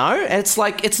 Yeah, you know, it's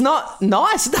like, it's not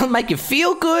nice. It doesn't make you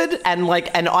feel good. And like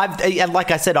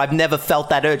I said, I've never felt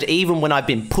that urge. Even when I've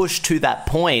been pushed to that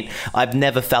point, I've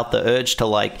never felt the urge to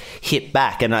like hit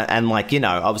back. And like, you know,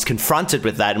 I was confronted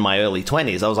with that in my early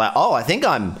 20s. I was like, oh, I think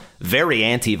I'm very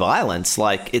anti-violence.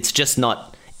 Like, it's just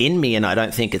not in me, and I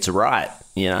don't think it's right,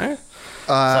 you know?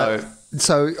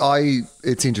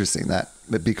 It's interesting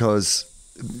because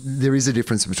there is a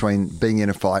difference between being in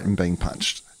a fight and being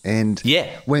punched. And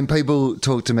when people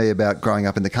talk to me about growing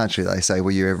up in the country, they say, were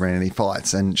you ever in any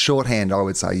fights? And shorthand, I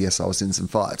would say, yes, I was in some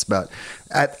fights. But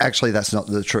actually, that's not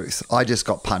the truth. I just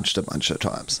got punched a bunch of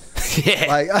times. Yeah.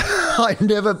 Like, I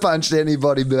never punched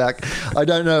anybody back. I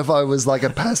don't know if I was like a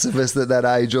pacifist at that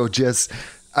age or just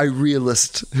a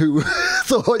realist who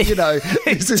thought, you know...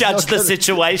 Judge the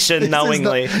situation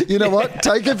knowingly. You know what?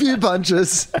 Take a few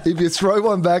punches. If you throw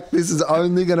one back, this is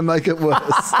only going to make it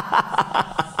worse.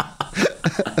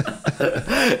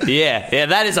 Yeah,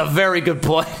 that is a very good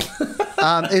point.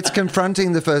 It's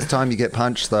confronting the first time you get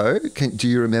punched, though. Do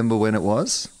you remember when it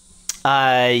was?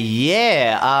 I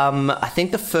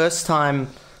think the first time...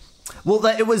 Well,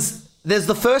 there's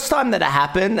the first time that it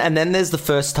happened, and then there's the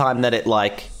first time that it,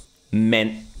 like,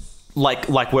 meant...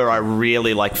 Like where I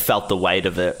really, like, felt the weight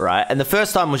of it, right? And the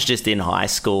first time was just in high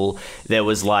school. There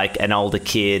was, like, an older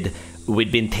kid.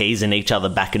 We'd been teasing each other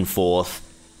back and forth.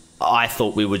 I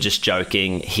thought we were just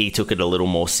joking. He took it a little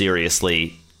more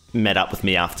seriously, met up with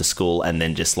me after school, and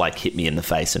then just like hit me in the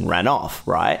face and ran off,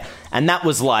 right? And that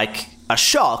was like a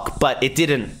shock, but it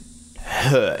didn't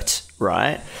hurt,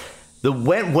 right?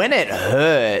 When it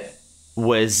hurt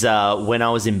was when I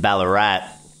was in Ballarat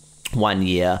one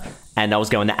year, and I was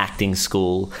going to acting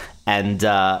school. And,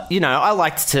 you know,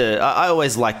 I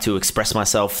always like to express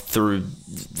myself through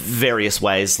various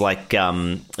ways, like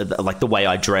the way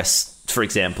I dress, for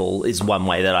example, is one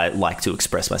way that I like to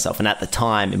express myself. And at the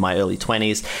time, in my early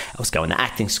 20s, I was going to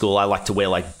acting school. I like to wear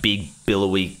like big,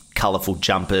 billowy, colourful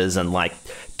jumpers and like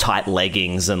tight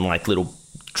leggings and like little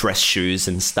dress shoes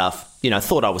and stuff. You know, I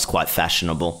thought I was quite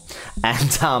fashionable.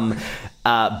 And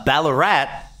Ballarat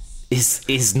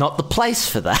is not the place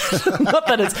for that. not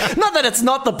that it's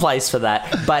not the place for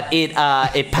that, but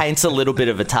it paints a little bit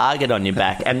of a target on your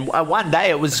back. And one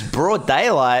day, it was broad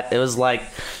daylight. It was like,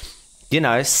 you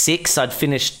know, 6, I'd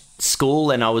finished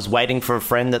school and I was waiting for a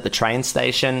friend at the train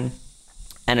station,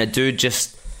 and a dude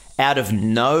just out of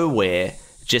nowhere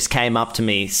just came up to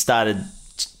me, screamed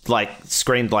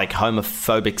like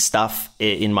homophobic stuff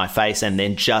in my face, and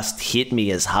then just hit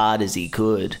me as hard as he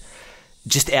could,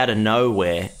 just out of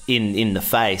nowhere in the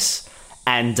face.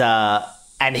 And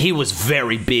he was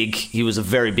very big. He was a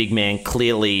very big man,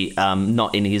 clearly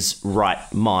not in his right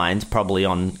mind, probably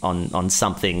on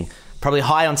something... Probably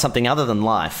high on something other than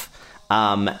life. So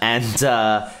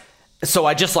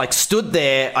I just like stood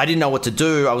there. I didn't know what to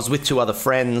do. I was with 2 other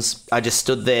friends. I just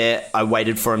stood there. I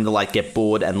waited for him to like get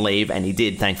bored and leave, and he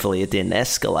did. Thankfully, it didn't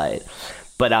escalate.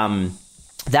 But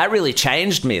that really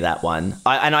changed me, that one.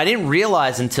 I didn't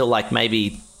realize until like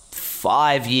maybe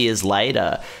 5 years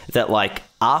later that like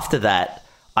after that,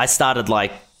 I started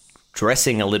like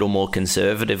dressing a little more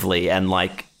conservatively, and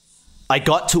like I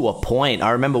got to a point,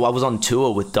 I remember I was on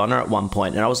tour with Donna at one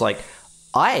point, and I was like,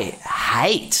 I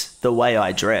hate the way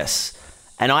I dress,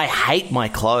 and I hate my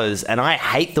clothes, and I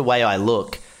hate the way I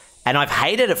look, and I've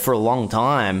hated it for a long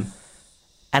time,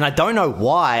 And I don't know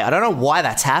why. I don't know why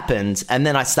that's happened. And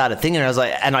then I started thinking, I was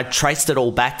like, and I traced it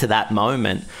all back to that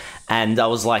moment. And I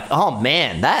was like, oh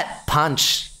man, that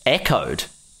punch echoed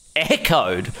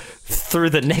through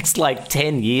the next like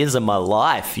 10 years of my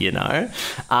life, you know?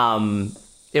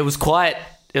 It was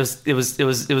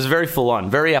very full on,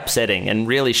 very upsetting, and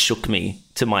really shook me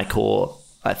to my core,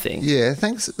 I think. Yeah,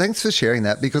 thanks for sharing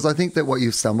that, because I think that what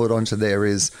you've stumbled onto there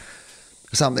is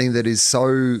something that is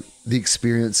so the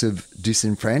experience of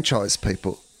disenfranchised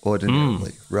people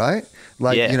ordinarily, right?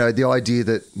 Like, you know, the idea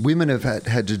that women have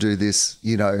had to do this,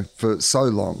 you know, for so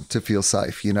long to feel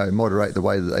safe, you know, moderate the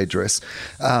way that they dress.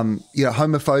 You know,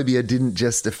 homophobia didn't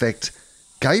just affect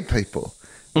gay people.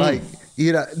 Like,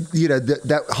 you know,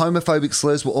 that homophobic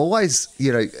slurs were always,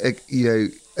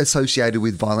 associated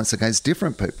with violence against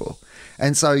different people.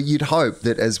 And so you'd hope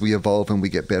that as we evolve and we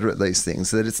get better at these things,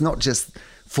 that it's not just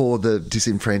for the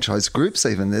disenfranchised groups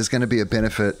even. There's going to be a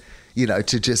benefit, you know,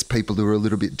 to just people who are a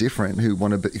little bit different, who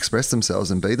want to express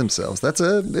themselves and be themselves. It's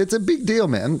a big deal,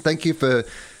 man. Thank you for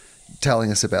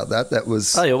telling us about that. That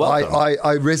was, you're welcome.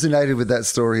 I resonated with that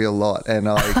story a lot, and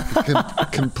I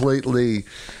completely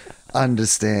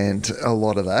understand a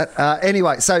lot of that.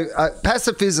 Anyway, so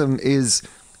pacifism is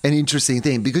an interesting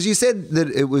thing, because you said that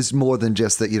it was more than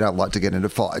just that you don't like to get into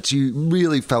fights. You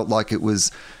really felt like it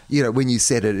was, you know, when you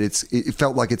said it, it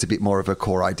felt like it's a bit more of a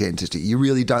core identity. You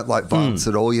really don't like violence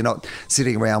at all. You're not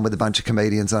sitting around with a bunch of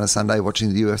comedians on a Sunday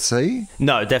watching the UFC.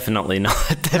 No, definitely not.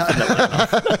 Definitely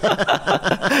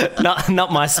not.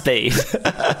 Not my speed.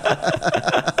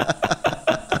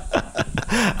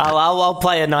 I'll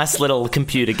play a nice little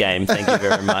computer game, thank you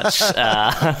very much,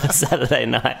 Saturday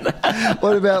night.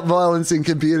 What about violence in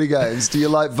computer games? Do you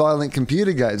like violent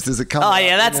computer games? Does it come Oh,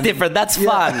 yeah, that's different. That's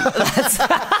fun.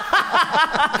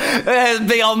 That's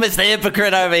big old Mr.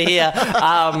 Hypocrite over here.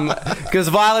 Because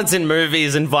violence in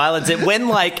movies and violence in... When,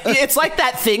 like... It's like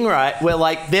that thing, right, where,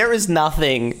 like, there is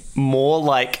nothing more,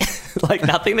 like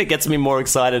nothing that gets me more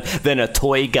excited than a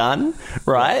toy gun,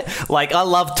 right? Like, I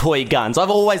love toy guns. I've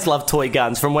always loved toy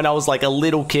guns. From when I was like a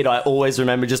little kid, I always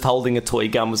remember just holding a toy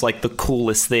gun was like the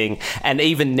coolest thing. And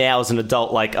even now as an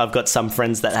adult, like, I've got some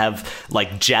friends that have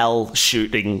like gel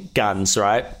shooting guns,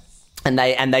 right? And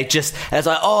they just, and it's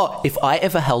like, oh, if I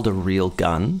ever held a real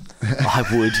gun, I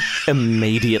would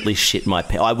immediately shit my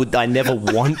pants. I never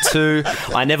want to.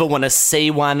 I never want to see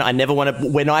one. I never want to.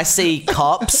 When I see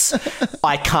cops,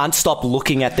 I can't stop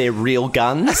looking at their real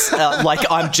guns. Like,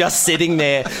 I'm just sitting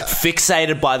there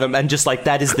fixated by them, and just like,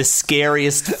 that is the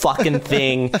scariest fucking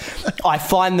thing. I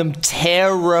find them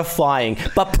terrifying.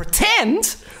 But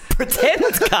pretend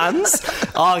guns.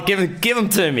 Oh, give them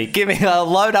to me. I'll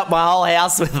load up my whole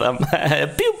house with them.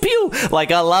 Pew pew.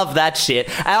 Like, I love that shit.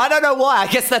 And I don't know why. I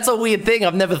guess that's a weird thing.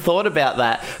 I've never thought about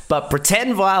that. But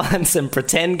pretend violence and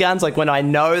pretend guns, like, when I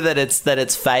know that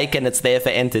it's fake and it's there for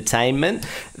entertainment,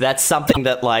 that's something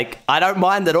that, like, I don't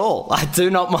mind at all. I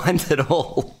do not mind at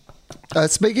all.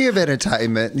 Speaking of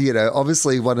entertainment, you know,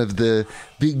 obviously one of the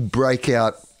big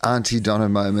breakout Auntie Donna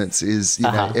moments is,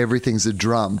 you know, everything's a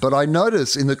drum. But I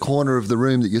notice in the corner of the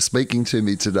room that you're speaking to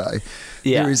me today,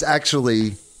 there is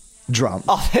actually drums.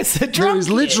 Oh, there's a drum. There is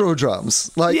literal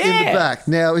drums, like in the back.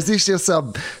 Now, is this just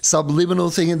some subliminal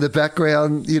thing in the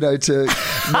background, you know, to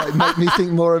make me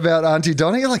think more about Auntie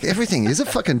Donna? You're like, everything is a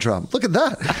fucking drum. Look at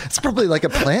that. It's probably like a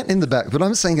plant in the back, but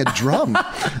I'm seeing a drum.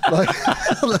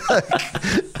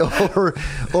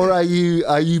 Or are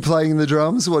you playing the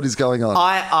drums? What is going on?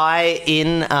 I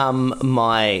in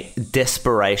my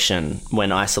desperation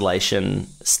when isolation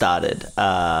started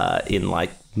in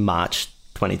like March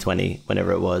 2020,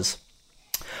 whenever it was,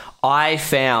 I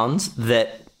found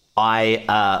that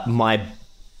my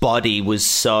body was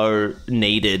so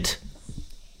needed.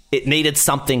 It needed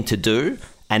something to do,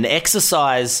 and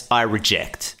exercise I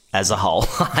reject as a whole.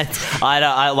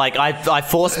 I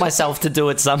force myself to do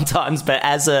it sometimes, but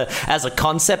as a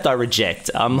concept, I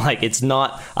reject. I'm like, it's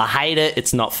not. I hate it.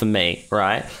 It's not for me,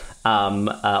 right?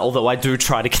 Although I do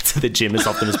try to get to the gym as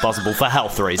often as possible for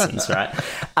health reasons, right?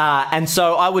 And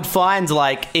so I would find,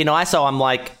 like, in ISO, I'm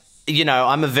like, you know,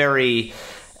 I'm a very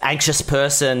anxious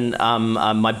person.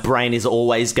 My brain is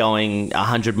always going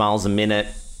 100 miles a minute.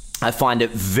 I find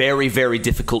it very, very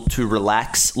difficult to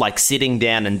relax, like sitting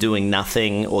down and doing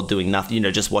nothing, you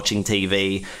know, just watching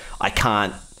TV. I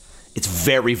can't. It's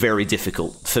very, very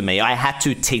difficult for me. I had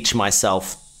to teach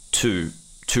myself to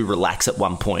relax at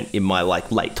one point in my like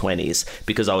late 20s,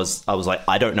 because I was like,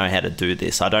 I don't know how to do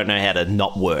this. I don't know how to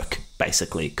not work,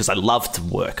 basically, because I love to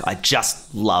work. I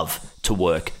just love to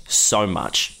work so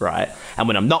much, right? And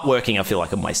when I'm not working, I feel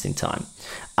like I'm wasting time.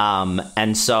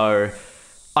 And so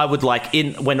I would when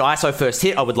ISO first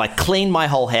hit, I would like clean my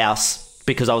whole house,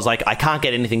 because I was like, I can't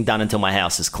get anything done until my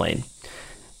house is clean.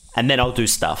 And then I'll do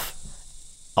stuff.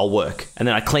 I'll work. And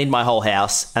then I cleaned my whole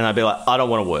house and I'd be like, I don't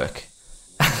want to work.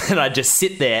 And I just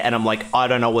sit there and I'm like, I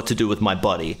don't know what to do with my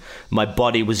body. My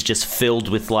body was just filled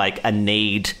with like a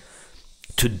need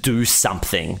to do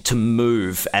something, to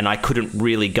move. And I couldn't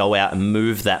really go out and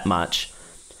move that much.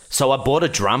 So I bought a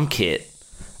drum kit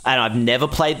and I've never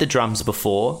played the drums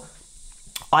before.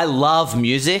 I love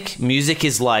music. Music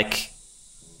is like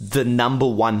the number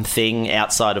one thing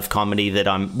outside of comedy that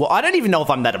I don't even know if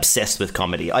I'm that obsessed with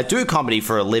comedy. I do comedy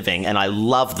for a living and I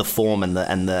love the form and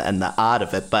the art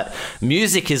of it, but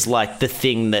music is like the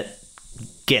thing that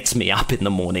gets me up in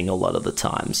the morning a lot of the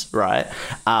times, right?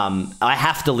 I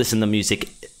have to listen to music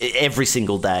every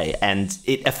single day and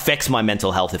it affects my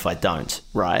mental health if I don't,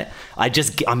 right?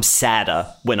 I'm sadder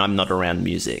when I'm not around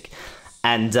music.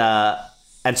 And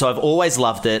so I've always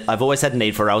loved it. I've always had a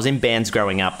need for it. I was in bands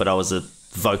growing up, but I was a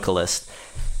vocalist.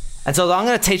 And so I'm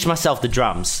going to teach myself the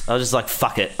drums. I was just like,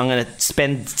 fuck it. I'm going to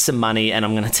spend some money and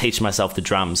I'm going to teach myself the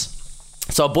drums.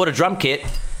 So I bought a drum kit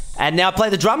and now I play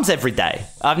the drums every day.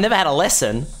 I've never had a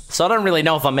lesson, so I don't really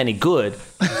know if I'm any good,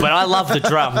 but I love the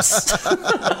drums.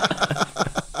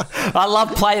 I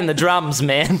love playing the drums,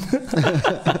 man.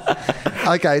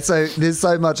 Okay, so there's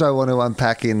so much I want to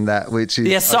unpack in that, which is...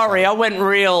 Yeah, sorry, I went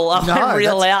real out.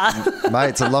 Mate,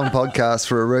 it's a long podcast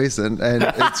for a reason, and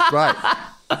it's great.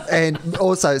 And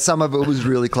also, some of it was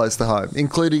really close to home,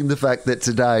 including the fact that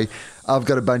today I've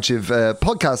got a bunch of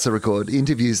podcasts to record,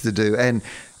 interviews to do, and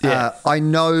I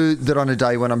know that on a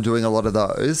day when I'm doing a lot of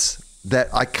those, that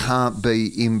I can't be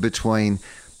in between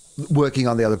working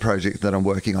on the other project that I'm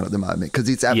working on at the moment because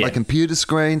it's at my computer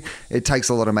screen. It takes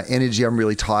a lot of my energy. I'm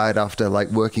really tired after like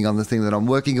working on the thing that I'm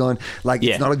working on. Like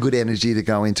it's not a good energy to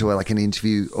go into like an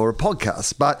interview or a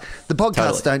podcast, but the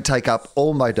podcasts don't take up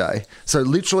all my day. So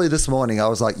literally this morning I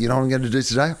was like, you know what I'm going to do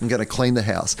today? I'm going to clean the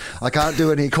house. I can't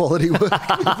do any quality work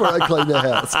before I clean the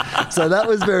house. So that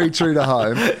was very true to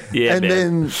home. Yeah, and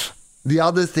then the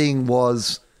other thing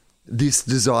was this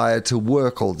desire to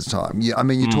work all the time. I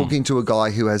mean, you're talking to a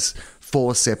guy who has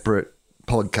 4 separate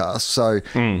podcasts. So,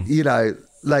 you know,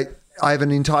 like I have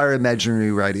an entire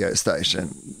imaginary radio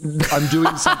station. I'm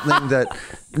doing something that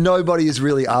nobody is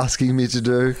really asking me to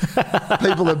do.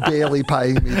 People are barely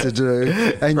paying me to do.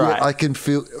 And yet I can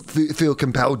feel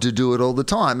compelled to do it all the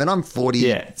time. And I'm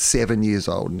 47 years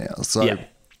old now. So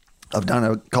I've done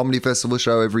a comedy festival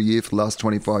show every year for the last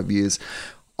 25 years.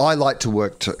 I like to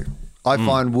work too. I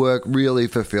find work really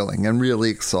fulfilling and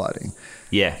really exciting.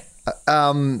 Yeah.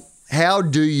 How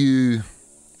do you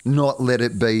not let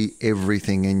it be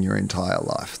everything in your entire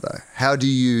life, though? How do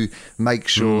you make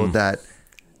sure that,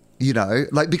 you know,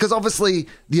 like, because obviously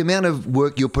the amount of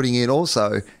work you're putting in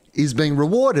also is being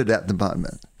rewarded at the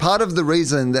moment. Part of the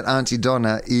reason that Aunty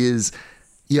Donna is,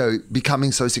 you know,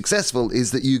 becoming so successful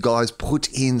is that you guys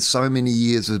put in so many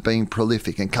years of being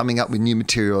prolific and coming up with new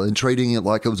material and treating it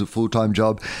like it was a full-time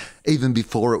job even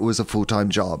before it was a full-time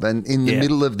job. And in the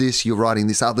middle of this, you're writing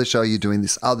this other show, you're doing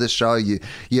this other show, you're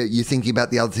thinking about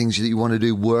the other things that you want to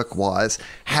do work-wise.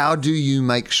 How do you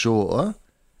make sure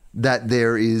that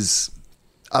there is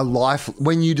a life,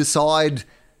 when you decide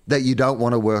that you don't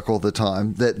want to work all the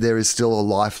time, that there is still a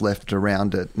life left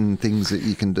around it and things that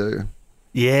you can do?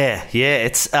 Yeah,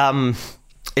 it's a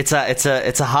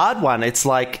hard one. It's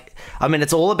like, I mean,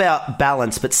 it's all about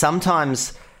balance, but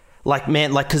sometimes, like,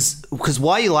 man, like, because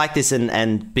Why You Like This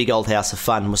and Big Old House of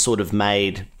Fun were sort of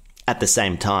made at the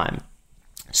same time.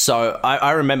 So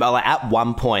I remember, like, at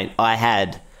one point I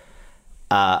had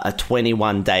a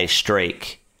 21-day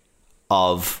streak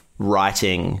of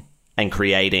writing and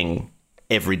creating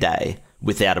every day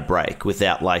without a break,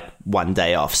 without like one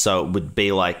day off. So it would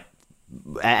be like,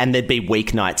 and there'd be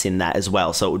weeknights in that as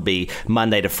well. So it would be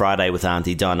Monday to Friday with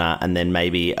Aunty Donna and then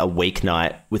maybe a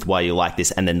weeknight with Why You Like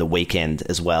This and then the weekend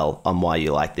as well on Why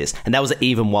You Like This. And that was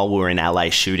even while we were in LA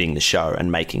shooting the show and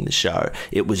making the show.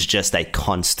 It was just a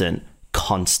constant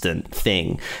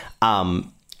thing.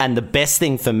 And the best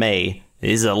thing for me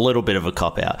is a little bit of a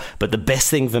cop-out, but the best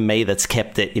thing for me that's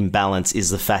kept it in balance is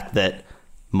the fact that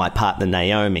my partner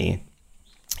Naomi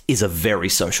is a very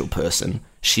social person.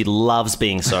 She loves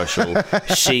being social.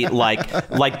 She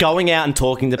like going out and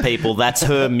talking to people. That's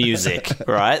her music,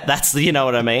 right? That's, you know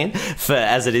what I mean? For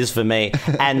as it is for me.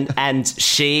 And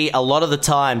she, a lot of the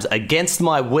times, against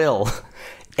my will,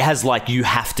 has like, you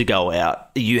have to go out.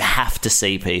 You have to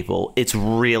see people. It's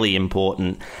really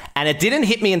important. And it didn't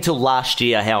hit me until last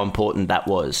year how important that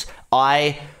was.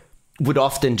 I would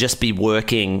often just be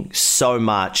working so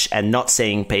much and not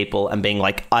seeing people and being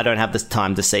like, I don't have this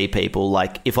time to see people.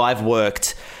 Like if I've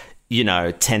worked,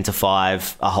 10 to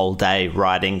 5 a whole day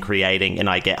writing, creating, and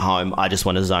I get home, I just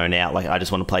want to zone out. Like, I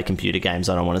just want to play computer games.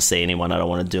 I don't want to see anyone. I don't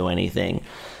want to do anything.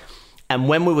 And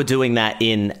when we were doing that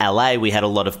in LA, we had a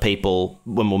lot of people,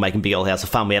 when we were making Big Old House of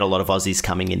Fun, we had a lot of Aussies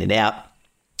coming in and out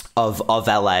of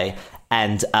LA.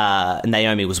 And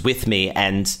Naomi was with me,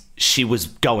 and she was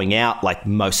going out like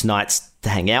most nights to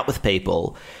hang out with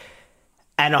people.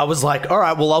 And I was like, all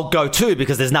right, well, I'll go too,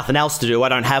 because there's nothing else to do. I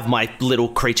don't have my little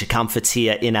creature comforts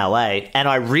here in LA. And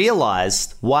I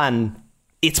realized, one,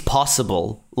 it's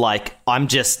possible. Like, I'm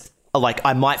just, like,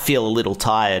 I might feel a little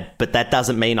tired, but that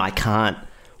doesn't mean I can't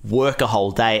work a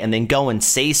whole day and then go and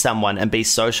see someone and be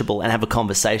sociable and have a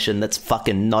conversation that's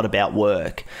fucking not about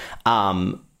work.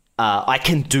 I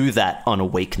can do that on a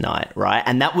weeknight, right?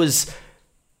 And that was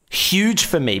huge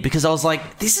for me, because I was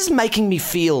like, this is making me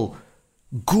feel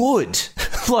good.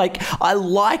 Like, I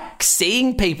like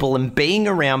seeing people and being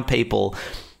around people.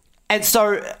 And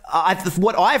so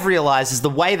what I've realized is the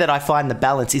way that I find the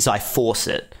balance is I force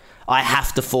it. I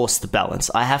have to force the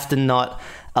balance. I have to not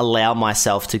allow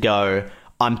myself to go,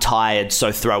 I'm tired,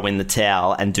 so throw in the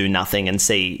towel and do nothing and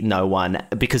see no one,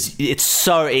 because it's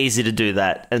so easy to do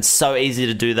that. And so easy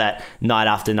to do that night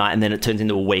after night, and then it turns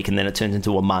into a week, and then it turns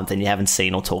into a month, and you haven't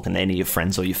seen or talked to any of your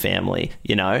friends or your family,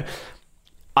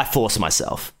 I force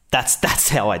myself. That's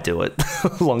how I do it.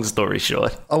 Long story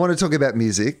short. I want to talk about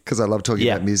music, because I love talking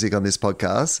about music on this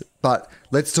podcast. But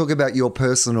let's talk about your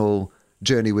personal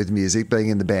journey with music, being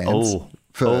in the bands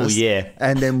first. Oh, yeah.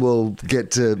 And then we'll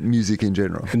get to music in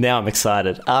general. Now I'm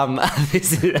excited.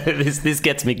 This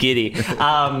gets me giddy.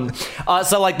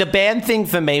 So like the band thing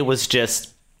for me was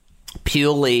just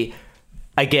purely,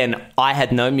 again, I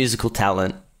had no musical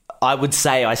talent. I would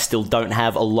say I still don't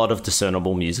have a lot of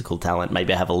discernible musical talent.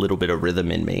 Maybe I have a little bit of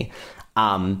rhythm in me.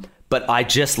 But I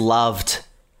just loved,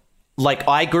 like,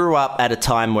 I grew up at a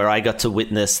time where I got to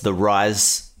witness the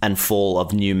rise and fall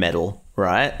of nu metal,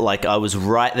 right? Like, I was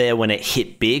right there when it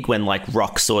hit big, when like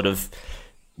rock sort of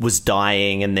was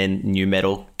dying, and then nu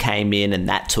metal came in and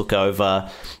that took over.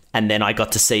 And then I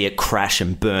got to see it crash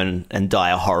and burn and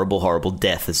die a horrible, horrible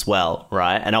death as well,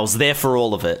 right? And I was there for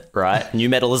all of it, right? Nu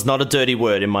metal is not a dirty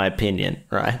word, in my opinion,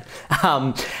 right?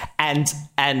 And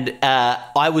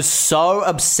I was so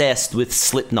obsessed with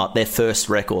Slipknot, their first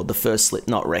record, the first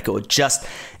Slipknot record, just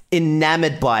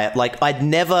enamored by it. Like, I'd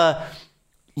never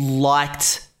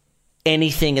liked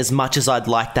anything as much as I'd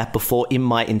liked that before in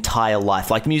my entire life.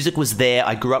 Like, music was there.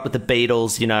 I grew up with the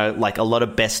Beatles, like a lot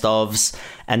of best ofs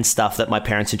and stuff that my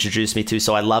parents introduced me to.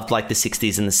 So I loved like the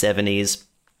 60s and the 70s,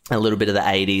 a little bit of the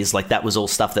 80s. Like, that was all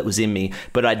stuff that was in me,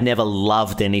 but I'd never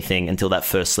loved anything until that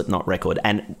first Slipknot record.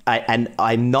 And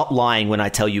I'm not lying when I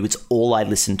tell you it's all I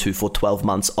listened to for 12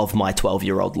 months of my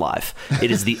 12-year-old life.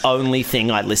 It is the only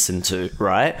thing I listened to,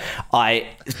 right? I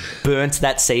burnt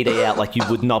that CD out like you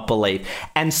would not believe.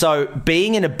 And so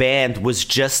being in a band was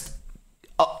just,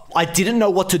 I didn't know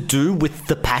what to do with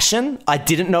the passion. I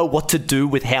didn't know what to do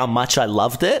with how much I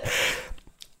loved it.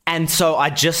 And so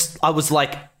I was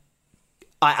like,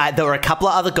 there were a couple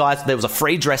of other guys. There was a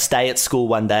free dress day at school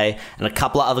one day, and a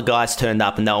couple of other guys turned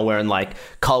up, and they were wearing like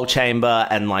Cold Chamber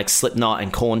and like Slipknot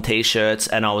and Korn t-shirts.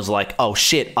 And I was like, oh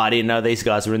shit, I didn't know these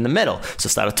guys were in the metal. So I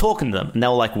started talking to them, and they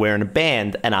were like, we're in a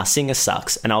band and our singer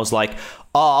sucks. And I was like,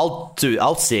 oh,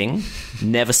 I'll sing.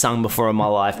 Never sung before in my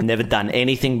life, never done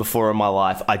anything before in my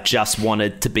life. I just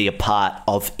wanted to be a part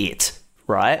of it,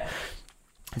 right?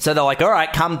 So they're like, all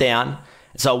right, come down.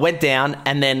 So I went down,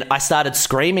 and then I started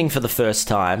screaming for the first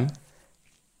time,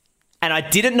 and I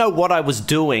didn't know what I was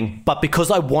doing, but because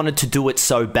I wanted to do it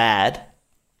so bad,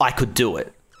 I could do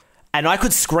it. And I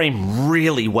could scream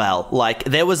really well. Like,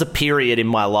 there was a period in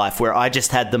my life where I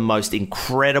just had the most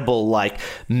incredible, like,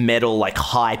 metal, like,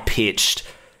 high-pitched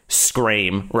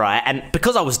scream, right? And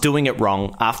because I was doing it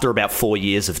wrong, after about 4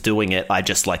 years of doing it, I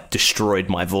just, like, destroyed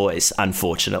my voice,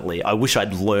 unfortunately. I wish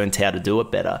I'd learned how to do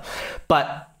it better.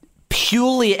 But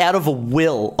purely out of a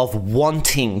will of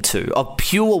wanting to, of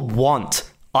pure want,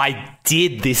 I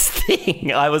did this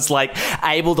thing. I was like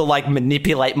able to like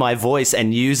manipulate my voice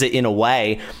and use it in a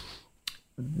way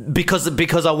because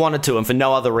I wanted to, and for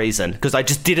no other reason, because I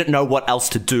just didn't know what else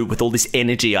to do with all this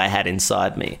energy I had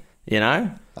inside me,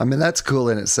 I mean, that's cool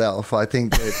in itself. I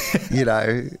think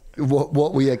that,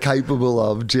 what we are capable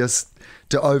of just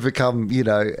to overcome,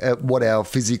 what our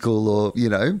physical or,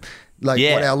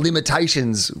 what our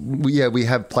limitations we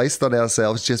have placed on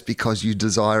ourselves just because you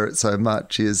desire it so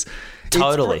much is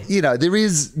totally. There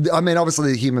is, I mean,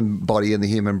 obviously the human body and the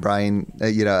human brain,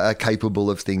 are capable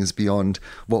of things beyond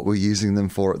what we're using them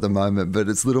for at the moment. But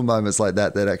it's little moments like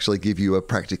that that actually give you a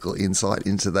practical insight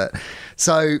into that.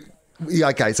 So Yeah,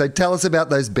 okay, so tell us about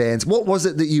those bands. What was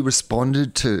it that you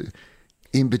responded to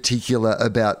in particular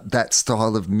about that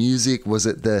style of music? Was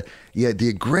it the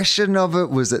aggression of it?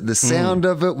 Was it the sound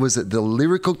of it? Was it the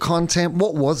lyrical content?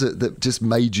 What was it that just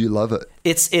made you love it?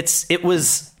 It's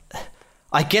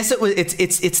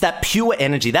that pure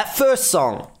energy. That first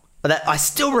song, that I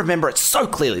still remember it so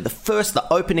clearly. The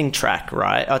opening track,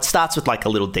 right? It starts with like a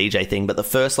little DJ thing, but the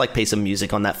first like piece of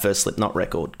music on that first Slipknot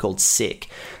record called "Sick,"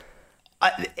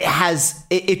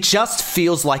 it just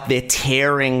feels like they're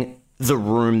tearing the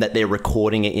room that they're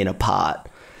recording it in apart.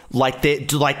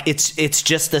 It's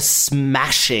just a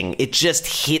smashing. It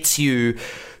just hits you,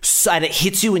 and it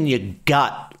hits you in your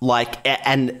gut,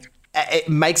 and it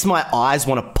makes my eyes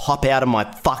want to pop out of my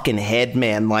fucking head,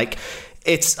 man. Like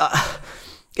it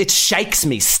shakes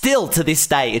me still to this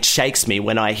day. It shakes me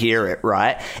when I hear it.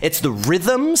 Right? It's the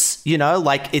rhythms,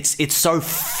 like it's so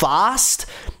fast.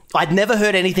 I'd never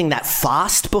heard anything that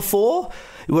fast before,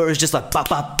 where it was just like ba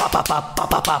ba ba ba ba ba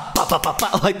ba ba ba ba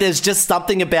ba. Like there's just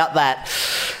something about that.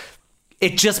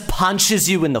 It just punches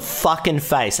you in the fucking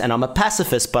face. And I'm a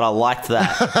pacifist, but I liked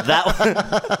that.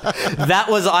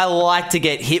 I like to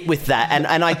get hit with that.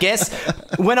 And I guess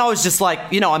when I was just like,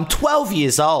 I'm 12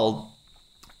 years old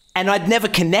and I'd never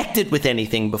connected with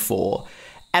anything before.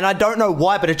 And I don't know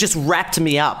why, but it just wrapped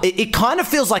me up. It kind of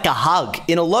feels like a hug.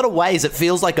 In a lot of ways, it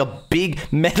feels like a big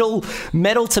metal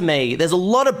to me. There's a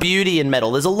lot of beauty in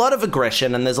metal. There's a lot of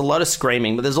aggression and there's a lot of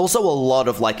screaming, but there's also a lot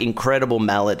of like incredible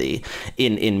melody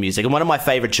in music. And one of my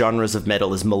favorite genres of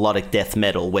metal is melodic death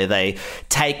metal, where they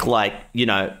take like,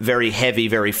 very heavy,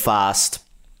 very fast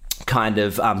kind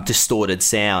of distorted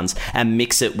sounds and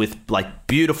mix it with like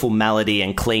beautiful melody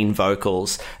and clean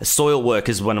vocals. Soilwork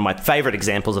is one of my favorite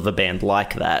examples of a band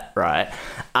like that, right?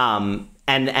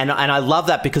 And I love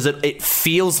that because it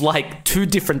feels like two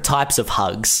different types of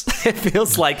hugs. It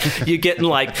feels like you're getting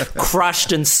like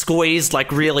crushed and squeezed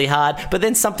like really hard, but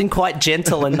then something quite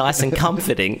gentle and nice and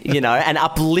comforting, and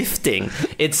uplifting.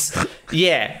 It's,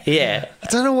 yeah. I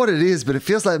don't know what it is, but it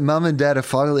feels like mum and dad are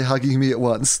finally hugging me at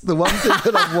once. The one thing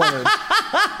that I've wanted.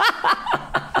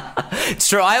 It's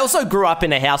true. I also grew up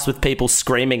in a house with people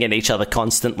screaming at each other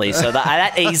constantly, so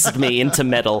that eased me into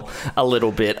metal a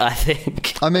little bit, I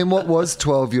think. I mean, what was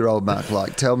 12-year-old Mark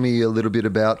like? Tell me a little bit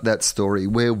about that story.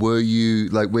 Where were you?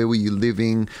 Like, where were you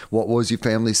living? What was your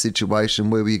family situation?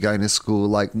 Where were you going to school?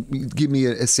 Like, give me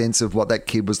a sense of what that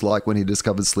kid was like when he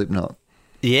discovered Slipknot.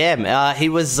 Yeah, he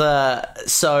was...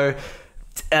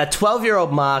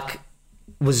 12-year-old Mark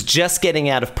was just getting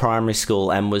out of primary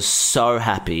school and was so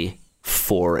happy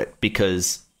for it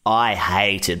because I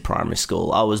hated primary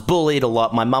school. I was bullied a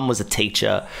lot. My mum was a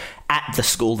teacher at the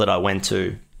school that I went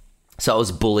to, so I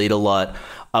was bullied a lot.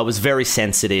 I was very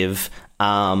sensitive,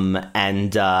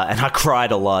 and I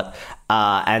cried a lot,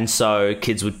 and so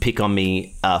kids would pick on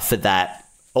me for that.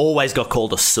 Always got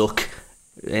called a sook.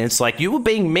 And it's like, you were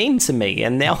being mean to me,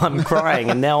 and now I'm crying,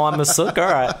 and now I'm a sook. All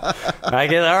right. I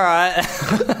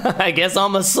guess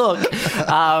I'm a sook.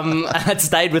 It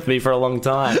stayed with me for a long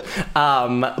time.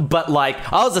 But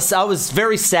like, I was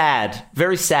very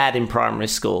sad in primary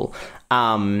school.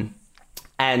 And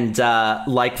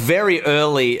like very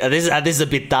early, this is a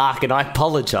bit dark, and I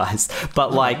apologize,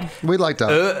 but like we like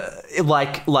dark.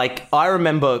 Like I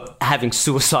remember having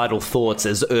suicidal thoughts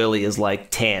as early as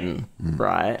like 10,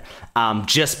 right?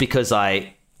 Just because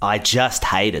I just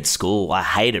hated school. I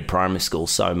hated primary school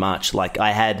so much. Like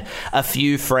I had a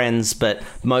few friends, but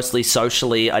mostly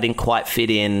socially, I didn't quite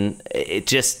fit in. It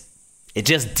just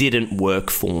didn't work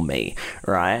for me,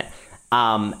 right?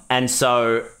 And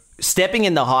so stepping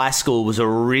into high school was a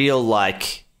real,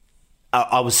 like,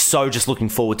 I was so just looking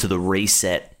forward to the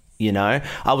reset,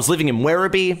 I was living in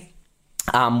Werribee,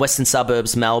 western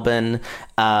suburbs, Melbourne,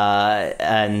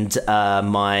 and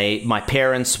my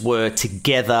parents were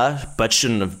together but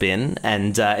shouldn't have been,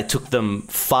 and it took them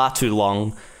far too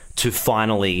long to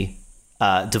finally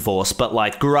divorce, but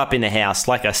like grew up in a house,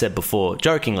 like I said before,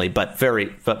 jokingly, but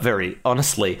very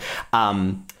honestly,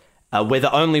 where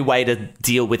the only way to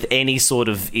deal with any sort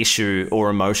of issue or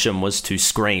emotion was to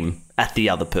scream at the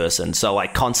other person. So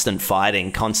like constant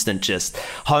fighting, constant just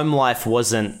home life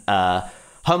was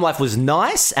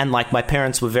nice. And like my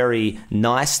parents were very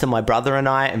nice to my brother and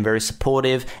I and very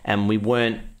supportive. And we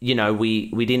weren't,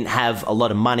 we didn't have a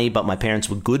lot of money, but my parents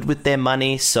were good with their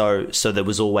money. So there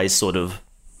was always sort of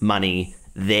money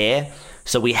there.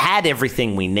 So we had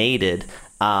everything we needed.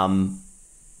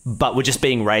 But we're just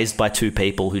being raised by two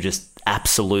people who just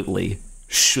absolutely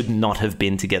should not have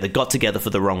been together, got together for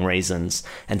the wrong reasons,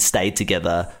 and stayed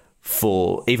together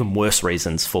for even worse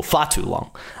reasons for far too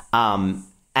long.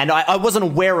 And I wasn't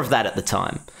aware of that at the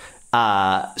time.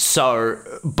 But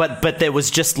there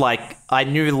was just like, I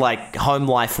knew like home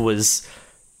life was,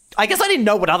 I guess I didn't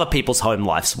know what other people's home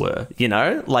lives were, you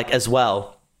know, like as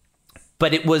well.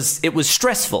 But it was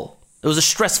stressful. It was a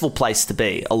stressful place to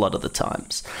be a lot of the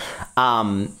times.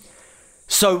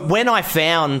 So when I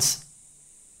found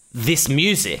this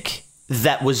music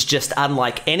that was just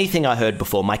unlike anything I heard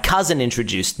before, my cousin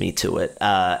introduced me to it.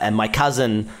 And my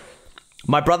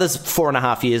brother's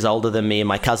 4.5 years older than me, and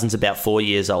my cousin's about 4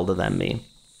 years older than me.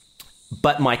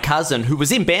 But my cousin, who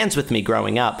was in bands with me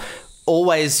growing up,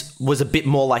 always was a bit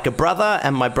more like a brother,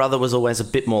 and my brother was always a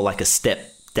bit more like a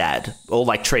stepdad, or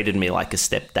like treated me like a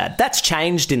stepdad. That's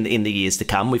changed in the years to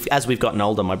come. As we've gotten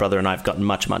older, my brother and I have gotten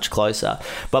much, much closer.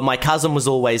 But my cousin was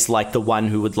always like the one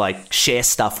who would like share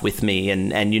stuff with me,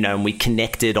 and you know, and we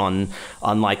connected on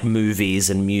like movies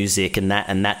and music and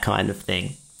that kind of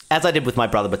thing. As I did with my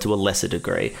brother, but to a lesser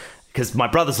degree, because my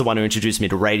brother's the one who introduced me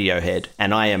to Radiohead,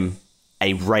 and I am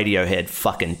a Radiohead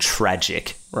fucking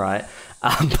tragic, right?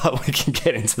 But we can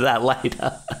get into that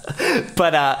later.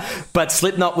 But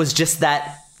Slipknot was just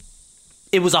that.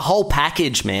 It was a whole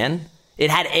package, man. It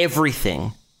had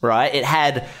everything, right? It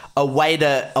had a way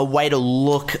to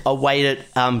look, a way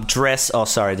to dress. Oh,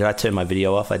 sorry, did I turn my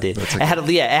video off? I did. Okay.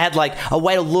 It had like a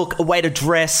way to look, a way to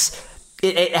dress.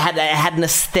 It had an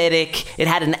aesthetic, it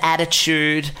had an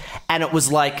attitude, and it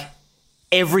was like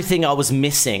everything I was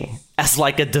missing as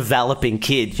like a developing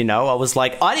kid, you know? I was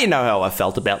like, I didn't know how I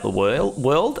felt about the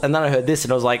world, and then I heard this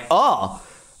and I was like, oh,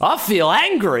 I feel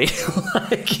angry.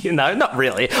 Like, you know, not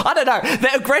really. I don't know.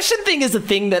 The aggression thing is a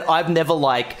thing that I've never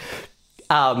like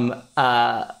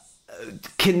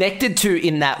connected to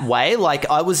in that way. Like,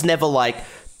 I was never like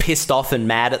pissed off and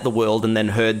mad at the world and then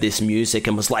heard this music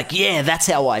and was like, yeah, that's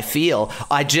how I feel.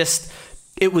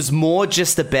 It was more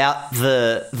just about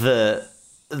the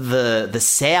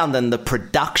sound and the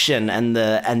production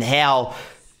and how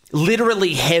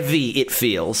literally heavy it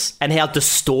feels and how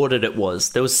distorted it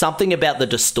was. There was something about the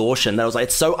distortion that was like,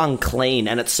 it's so unclean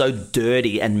and it's so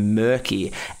dirty and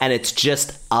murky and it's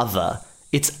just other.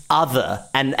 It's other.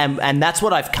 And that's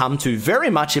what I've come to very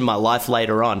much in my life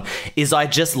later on, is I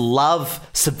just love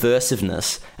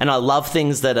subversiveness and I love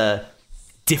things that are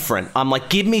different. I'm like,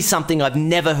 give me something I've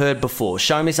never heard before.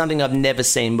 Show me something I've never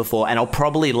seen before, and I'll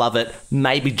probably love it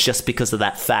maybe just because of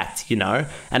that fact, you know?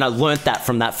 And I learnt that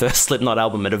from that first Slipknot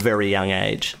album at a very young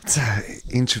age. It's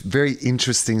a very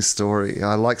interesting story.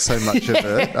 I like so much of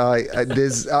it.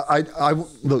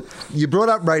 Look, you brought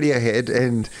up Radiohead,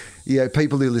 and you know,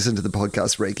 people who listen to the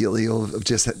podcast regularly or have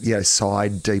just, you know,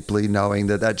 sighed deeply knowing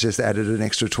that just added an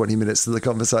extra 20 minutes to the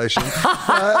conversation.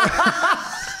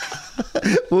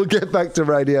 We'll get back to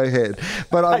Radiohead,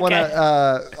 but I want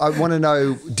to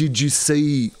know: did you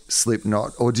see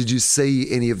Slipknot, or did you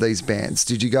see any of these bands?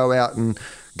 Did you go out and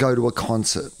go to a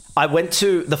concert? I went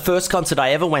to the first concert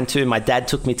I ever went to. My dad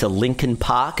took me to Linkin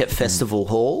Park at Festival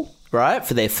Hall, right,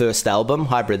 for their first album,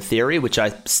 Hybrid Theory, which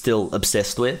I'm still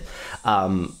obsessed with.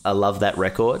 I love that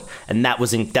record, and that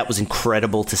was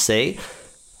incredible to see.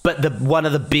 But one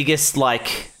of the biggest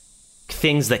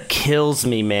things that kills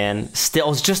me, man. Still, I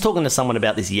was just talking to someone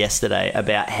about this yesterday,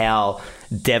 about how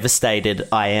devastated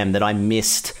I am that I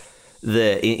missed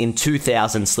in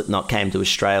 2000 Slipknot came to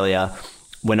Australia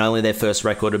when only their first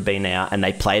record had been out, and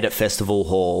they played at Festival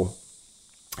Hall,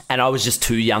 and I was just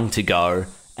too young to go.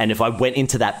 And if I went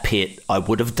into that pit, I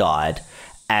would have died,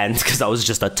 and because I was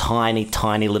just a tiny,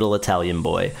 tiny little Italian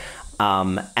boy,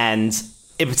 and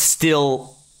it was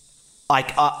still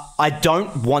like I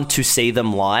don't want to see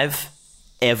them live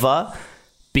ever,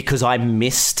 because I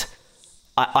missed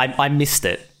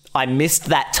it. I missed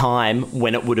that time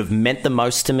when it would have meant the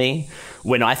most to me,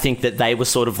 when I think that they were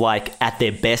sort of like at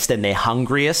their best and their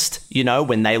hungriest, you know,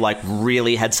 when they like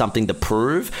really had something to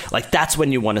prove. Like, that's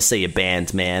when you want to see a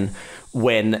band, man.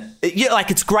 When, yeah,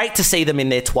 like, it's great to see them in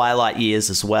their twilight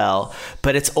years as well,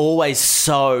 but it's always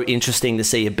so interesting to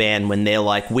see a band when they're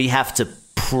like, we have to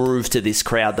prove to this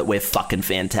crowd that we're fucking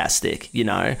fantastic, you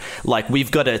know? Like,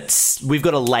 we've got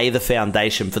to lay the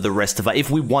foundation for the rest of it. If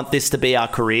we want this to be our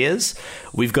careers,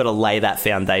 we've got to lay that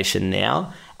foundation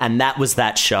now. And that was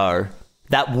that show.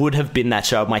 That would have been that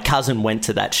show. My cousin went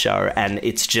to that show, and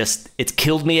it's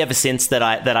killed me ever since that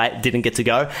I didn't get to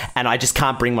go, and I just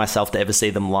can't bring myself to ever see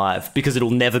them live, because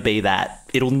it'll never be that.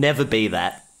 It'll never be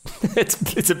that.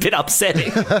 It's a bit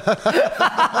upsetting.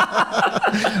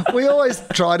 We always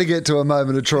try to get to a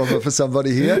moment of trauma for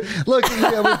somebody here. Look,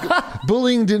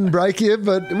 bullying didn't break you,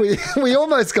 but we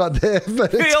almost got there.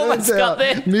 But it turns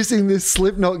out missing this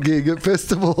Slipknot gig at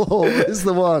Festival Hall is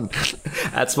the one.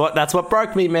 That's what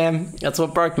broke me, man. That's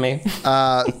what broke me.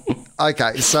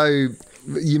 Okay, so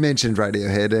you mentioned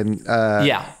Radiohead, and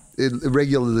yeah.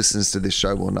 regular listeners to this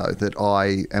show will know that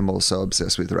I am also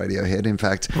obsessed with Radiohead. In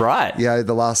fact, right.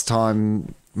 The last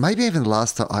time, maybe even the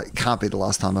last time, it can't be the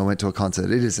last time I went to a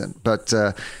concert. It isn't. But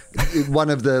one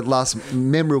of the last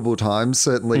memorable times,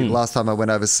 certainly last time I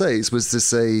went overseas,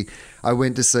 was I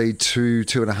went to see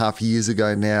 2.5 years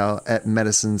ago now at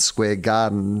Madison Square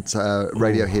Gardens.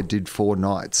 Radiohead did 4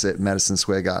 nights at Madison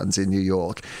Square Gardens in New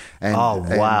York. And,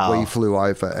 wow. And we flew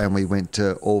over and we went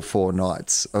to all 4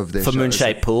 nights of their shows. For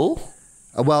Moonshaped Pool?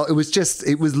 Well, it was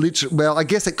literally, well, I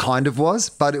guess it kind of was,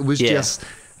 but it was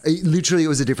literally it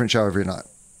was a different show every night.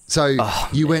 So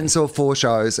you went and saw 4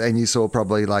 shows and you saw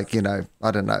probably I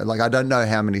don't know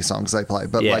how many songs they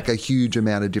played, but like a huge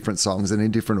amount of different songs and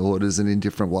in different orders and in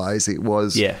different ways. It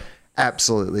was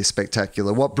absolutely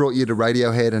spectacular. What brought you to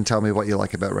Radiohead, and tell me what you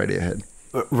like about Radiohead?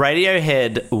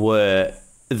 Radiohead were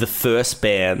the first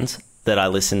band that I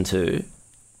listened to.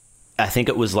 I think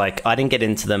it was I didn't get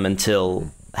into them until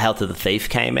Hail to the Thief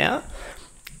came out.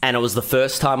 And it was the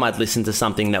first time I'd listened to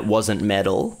something that wasn't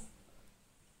metal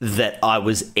that I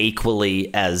was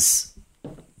equally as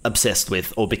obsessed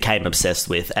with or became obsessed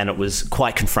with. And it was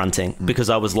quite confronting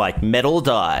because I was like, metal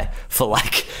die for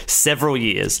several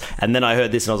years. And then I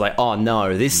heard this and I was like, oh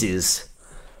no, this is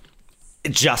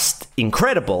just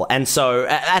incredible. And so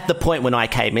at the point when I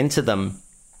came into them,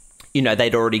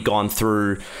 they'd already gone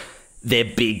through their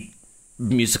big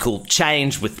musical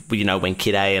change with, when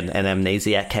Kid A and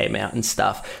Amnesiac came out and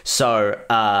stuff. So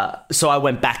I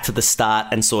went back to the start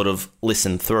and sort of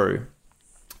listened through.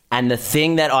 And the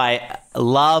thing that I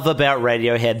love about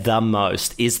Radiohead the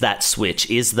most is that switch,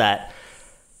 is that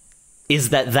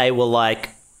they were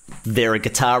they're a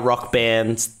guitar rock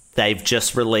band. They've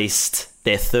just released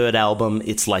their 3rd album.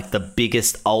 It's the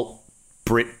biggest alt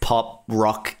Brit pop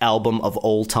rock album of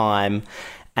all time.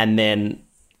 And then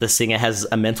the singer has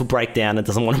a mental breakdown and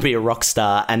doesn't want to be a rock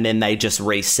star, and then they just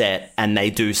reset and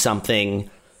they do something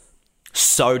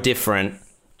so different,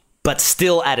 but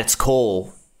still at its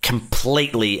core,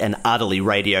 completely and utterly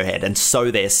Radiohead, and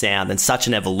so their sound, and such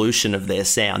an evolution of their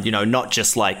sound, not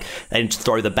just they didn't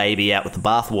throw the baby out with the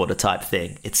bathwater type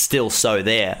thing. It's still so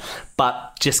there,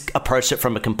 but just approached it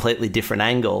from a completely different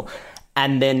angle,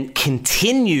 and then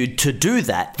continued to do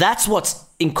that. That's what's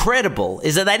incredible,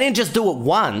 is that they didn't just do it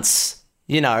once.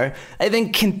 They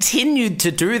then continued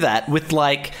to do that with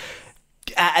Hail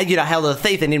to the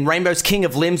Thief, and in Rainbow's King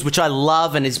of Limbs, which I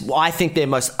love and is, I think, their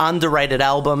most underrated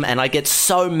album. And I get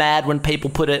so mad when people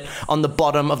put it on the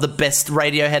bottom of the best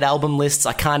Radiohead album lists.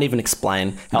 I can't even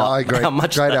explain I agree. How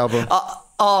much great album.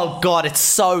 Oh God, it's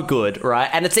so good, right?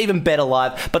 And it's even better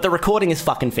live. But the recording is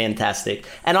fucking fantastic,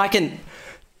 and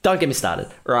don't get me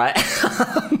started, right?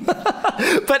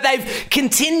 But they've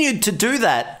continued to do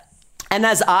that. And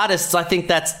as artists, I think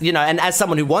that's, and as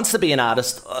someone who wants to be an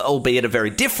artist, albeit a very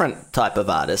different type of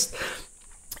artist,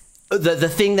 the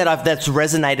thing that's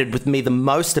resonated with me the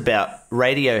most about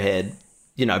Radiohead,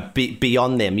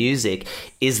 beyond their music,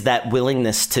 is that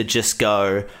willingness to just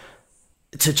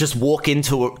walk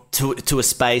into a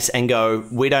space and go,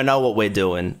 we don't know what we're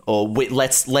doing, or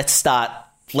let's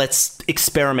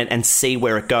experiment and see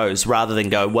where it goes, rather than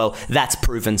go, well, that's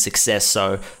proven success,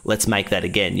 so let's make that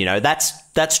again.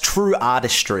 That's true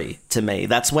artistry to me.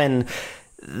 That's when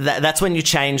you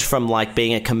change from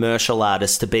being a commercial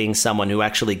artist to being someone who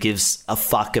actually gives a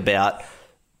fuck about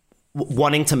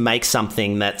wanting to make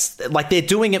something that's they're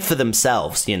doing it for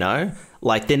themselves, they're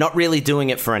not really doing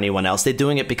it for anyone else. They're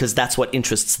doing it because that's what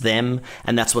interests them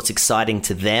and that's what's exciting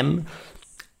to them.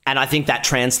 And I think that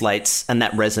translates and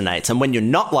that resonates. And when you're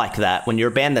not like that, when you're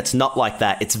a band that's not like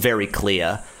that, it's very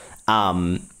clear.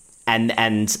 There's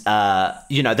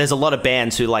a lot of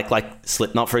bands who like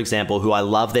Slipknot, for example, who I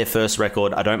love their first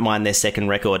record. I don't mind their second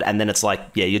record. And then it's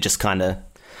you're just kind of,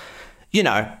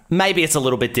 maybe it's a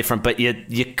little bit different, but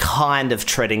you're kind of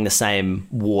treading the same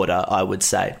water, I would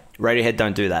say. Radiohead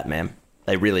don't do that, man.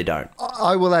 They really don't.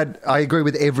 I will add, I agree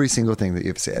with every single thing that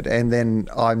you've said. And then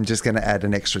I'm just going to add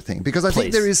an extra thing, because I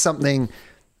think there is something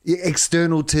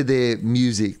external to their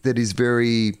music that is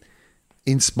very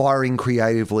inspiring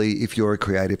creatively if you're a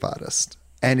creative artist.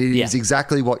 And it is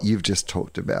exactly what you've just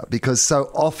talked about, because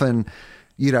so often,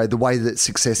 the way that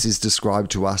success is described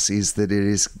to us is that it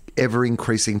is ever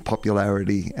increasing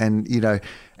popularity. And,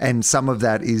 and some of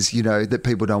that is, that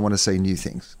people don't want to see new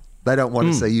things. They don't want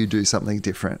to see you do something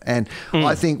different. And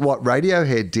I think what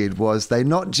Radiohead did was they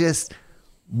not just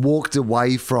walked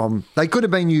away from, they could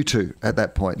have been U2 at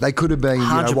that point. They could have been,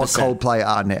 what Coldplay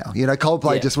are now.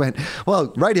 Coldplay just went, well,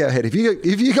 Radiohead, if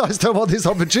you guys don't want this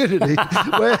opportunity,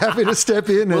 we're happy to step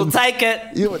in. We'll take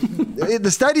it. The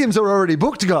stadiums are already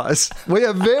booked, guys. We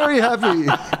are very happy.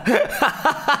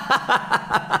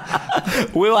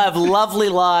 We'll have lovely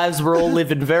lives. We're all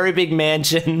live in very big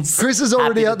mansions. Chris is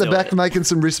already Happy out to the do back it. making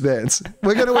some wristbands.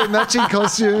 We're going to wear matching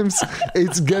costumes.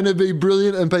 It's going to be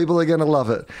brilliant and people are going to love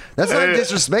it. That's no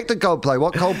disrespect to Coldplay.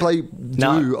 What Coldplay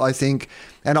do, I think,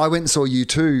 and I went and saw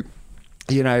U2,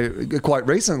 quite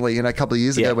recently, a couple of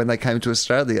years ago when they came to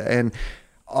Australia. And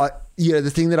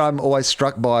the thing that I'm always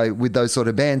struck by with those sort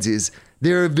of bands is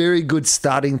they're a very good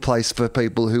starting place for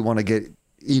people who want to get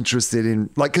interested in,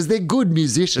 because they're good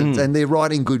musicians and they're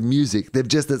writing good music. They've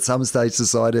just at some stage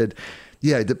decided,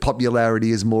 that popularity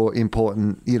is more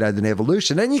important, than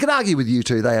evolution. And you can argue with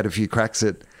U2, they had a few cracks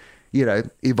at,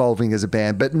 evolving as a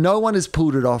band, but no one has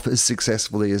pulled it off as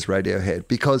successfully as Radiohead,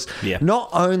 because not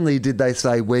only did they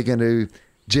say we're going to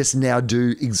just now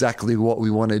do exactly what we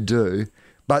want to do,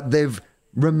 but they've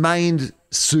remained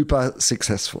super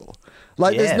successful.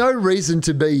 There's no reason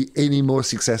to be any more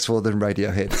successful than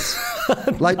Radiohead is.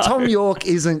 Tom York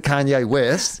isn't Kanye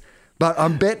West, but I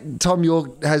bet Tom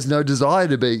York has no desire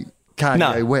to be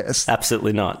Kanye West.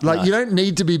 Absolutely not. You don't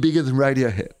need to be bigger than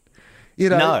Radiohead. You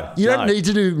don't need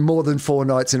to do more than 4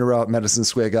 nights in a row at Madison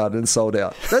Square Garden and sold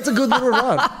out. That's a good little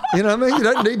run. You know what I mean? You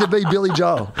don't need to be Billy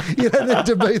Joel. You don't need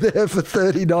to be there for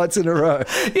 30 nights in a row.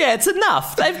 Yeah, it's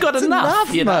enough. They've got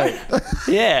enough, mate.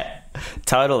 Yeah.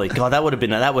 Totally. God, that would have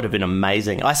been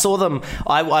amazing. I saw them.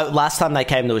 I last time they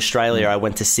came to Australia, I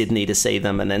went to Sydney to see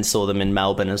them, and then saw them in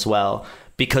Melbourne as well,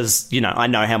 because I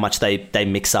know how much they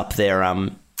mix up their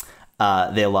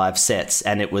live sets,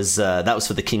 and it was that was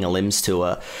for the King of Limbs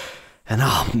tour. And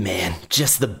oh man,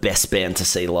 just the best band to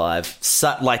see live.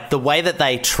 So, the way that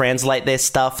they translate their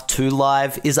stuff to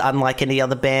live is unlike any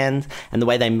other band, and the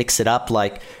way they mix it up,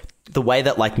 the way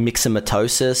that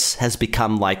Myxomatosis has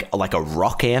become like a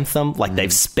rock anthem,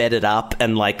 they've sped it up,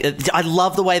 and I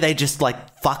love the way they just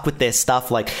fuck with their stuff,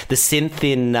 the synth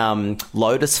in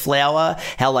Lotus Flower,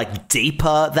 how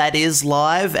deeper that is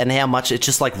live, and how much it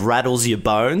just rattles your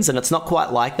bones. And it's not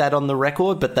quite like that on the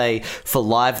record, but for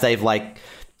live they've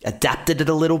adapted it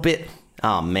a little bit.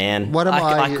 Oh man, one of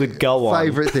I could go on.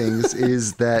 Favorite things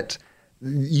is that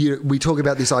we talk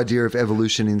about this idea of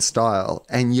evolution in style,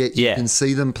 and yet you can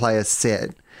see them play a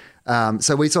set.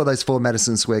 So we saw those 4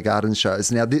 Madison Square Garden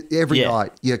shows. Now, every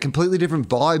night, completely different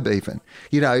vibe even.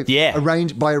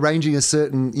 By arranging a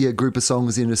certain group of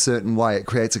songs in a certain way, it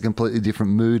creates a completely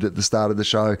different mood at the start of the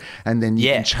show, and then you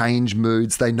can change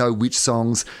moods. They know which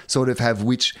songs sort of have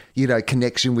which,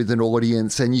 connection with an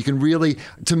audience, and you can really,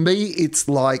 to me, it's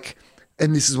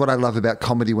and this is what I love about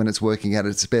comedy when it's working at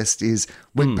its best, is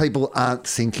when people aren't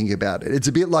thinking about it. It's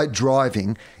a bit like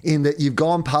driving, in that you've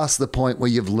gone past the point where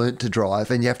you've learnt to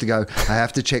drive and you have to go, I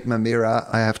have to check my mirror,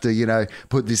 I have to,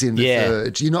 put this in the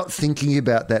third. You're not thinking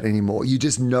about that anymore. You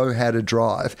just know how to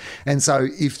drive. And so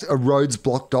if a road's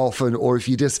blocked off, or if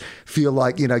you just feel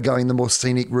like, going the more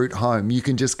scenic route home, you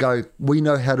can just go, we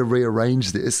know how to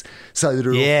rearrange this so that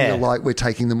it'll feel like we're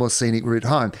taking the more scenic route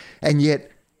home. And yet,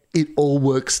 it all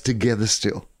works together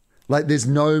still. There's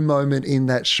no moment in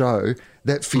that show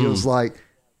that feels and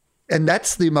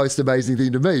that's the most amazing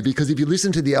thing to me, because if you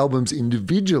listen to the albums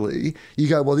individually, you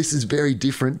go, well, this is very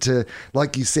different to,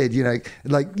 like you said,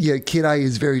 Kid A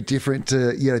is very different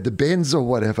to, the Bends or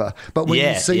whatever. But when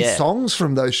you see songs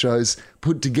from those shows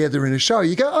put together in a show,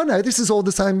 you go, oh no, this is all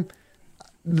the same,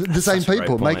 the same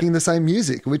people making the same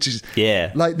music, which is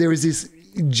there is this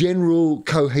general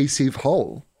cohesive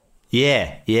whole.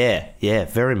 Yeah,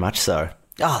 very much so.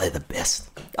 Oh, they're the best.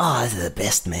 Oh, they're the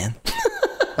best, man.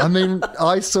 I mean,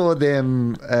 I saw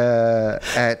them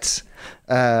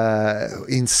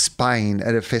in Spain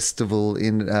at a festival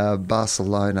in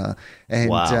Barcelona,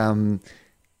 and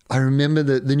I remember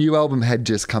the new album had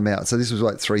just come out. So this was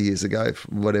 3 years ago,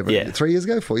 3 years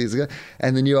ago, 4 years ago,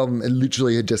 and the new album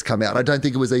literally had just come out. I don't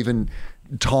think it was even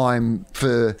time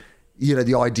for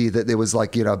the idea that there was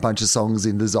a bunch of songs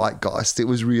in the zeitgeist. It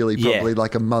was really probably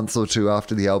a month or two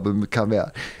after the album had come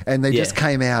out. And they just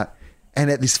came out,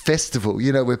 and at this festival,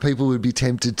 where people would be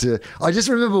tempted to... I just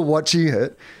remember watching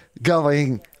it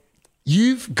going,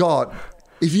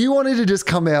 if you wanted to just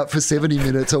come out for 70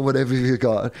 minutes or whatever you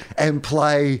got and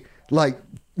play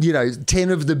 10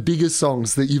 of the biggest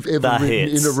songs that you've ever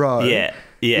written in a row. Yeah.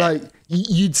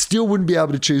 You still wouldn't be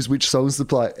able to choose which songs to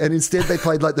play. And instead they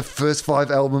played the first 5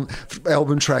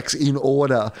 album tracks in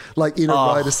order, in a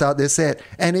row to start their set.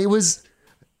 And it was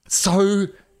so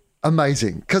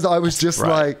amazing, because I was just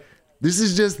this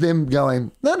is just them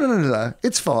going, no,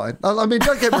 it's fine. I mean,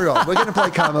 don't get me wrong, we're going to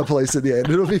play Karma Police at the end.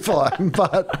 It'll be fine.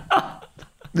 But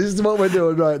this is what we're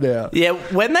doing right now. Yeah,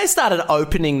 when they started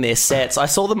opening their sets, I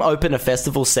saw them open a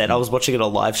festival set. I was watching it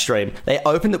on live stream. They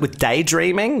opened it with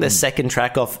Daydreaming, the second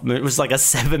track off. It was like a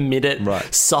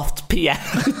 7-minute soft piano.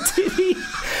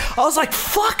 I was like,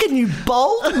 fucking you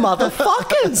bold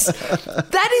motherfuckers.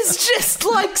 That is just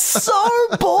like so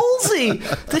ballsy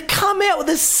to come out with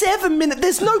a 7-minute,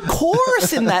 there's no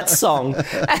chorus in that song,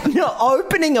 and you're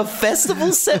opening a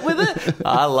festival set with it.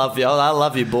 I love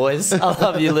you boys. I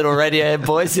love you little Radiohead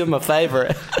boys. You're my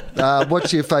favourite.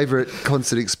 What's your favourite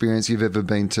concert experience you've ever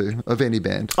been to of any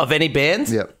band? Of any band?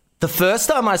 Yep. The first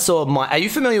time I saw Mike... Are you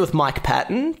familiar with Mike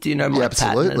Patton? Do you know Mike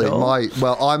absolutely. Patton at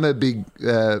all? I'm a big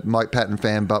Mike Patton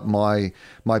fan, but my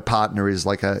partner is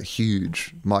like a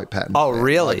huge Mike Patton fan.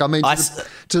 Really? Like, I mean,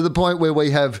 to the point where we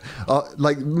have...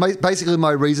 basically my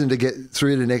reason to get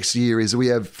through to next year is we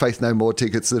have Faith No More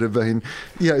tickets that have been,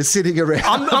 sitting around.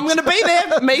 I'm going to be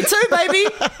there. Me too, baby.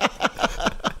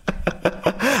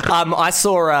 I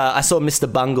saw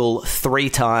Mr. Bungle 3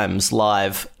 times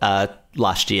live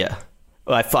last year.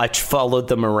 I followed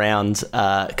them around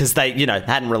because they,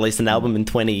 hadn't released an album in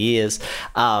 20 years.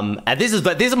 And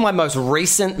these are my most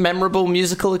recent memorable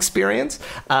musical experience.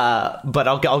 But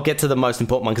I'll get to the most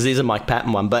important one because these are Mike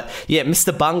Patton one. But yeah,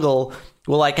 Mr. Bungle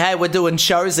were like, hey, we're doing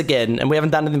shows again, and we haven't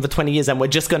done anything for 20 years, and we're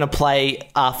just going to play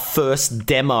our first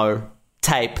demo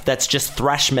tape that's just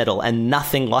thrash metal and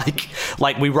nothing like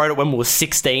we wrote it when we were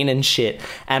 16 and shit.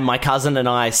 And my cousin and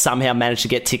I somehow managed to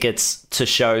get tickets to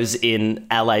shows in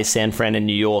LA, San Fran, and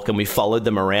New York, and we followed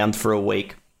them around for a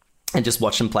week and just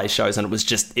watched them play shows, and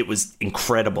it was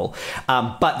incredible.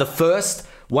 But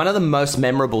one of the most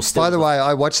memorable stills... By the way,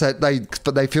 I watched that.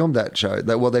 They filmed that show.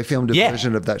 They filmed a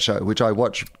version of that show, which I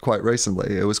watched quite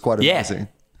recently. It was quite amazing. Yeah.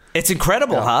 It's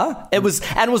incredible, huh? It was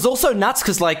also nuts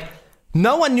because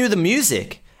no one knew the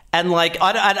music. And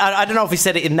I don't know if he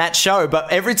said it in that show, but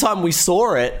every time we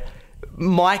saw it,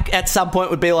 Mike at some point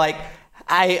would be like,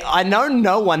 hey, I know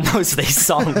no one knows these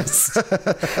songs.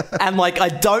 And I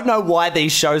don't know why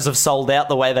these shows have sold out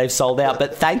the way they've sold out,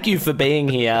 but thank you for being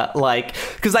here.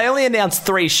 Because they only announced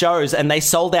 3 shows and they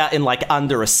sold out in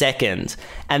under a second.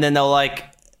 And then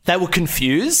they were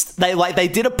confused. They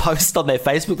did a post on their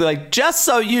Facebook. They're like, just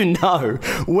so you know,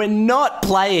 we're not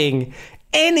playing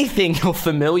anything you're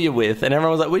familiar with. And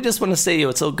everyone was like, we just want to see you,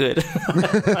 it's all good.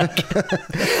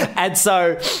 And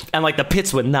the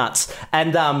pits were nuts.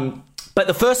 And but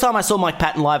the first time I saw Mike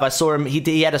Patton live, I saw him,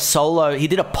 he had a solo, he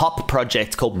did a pop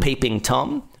project called Peeping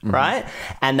Tom, right?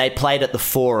 And they played at the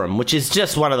Forum, which is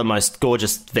just one of the most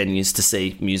gorgeous venues to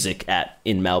see music at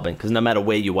in Melbourne, because no matter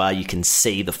where you are, you can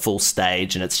see the full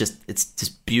stage, and it's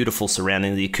just beautiful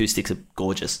surrounding. The acoustics are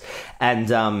gorgeous.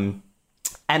 And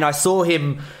I saw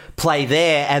him play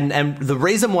there, and the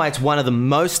reason why it's one of the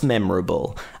most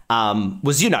memorable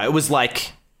was, it was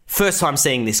first time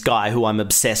seeing this guy who I'm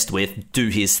obsessed with do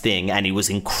his thing, and he was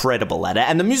incredible at it,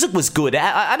 and the music was good.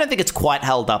 I don't think it's quite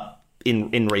held up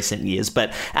in recent years,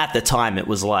 but at the time it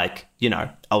was I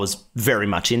was very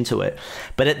much into it.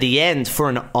 But at the end, for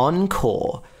an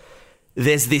encore,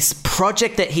 there's this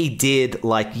project that he did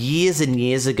years and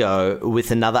years ago with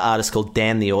another artist called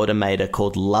Dan the Automator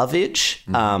called Lovage,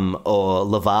 or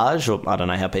Lavage, or I don't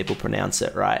know how people pronounce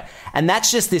it, right? And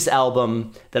that's just this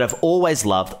album that I've always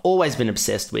loved, always been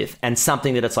obsessed with, and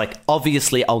something that it's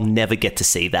obviously I'll never get to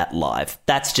see that live.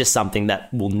 That's just something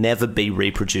that will never be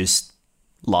reproduced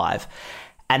live.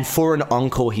 And for an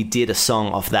encore, he did a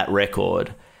song off that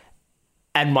record.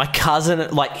 And my cousin,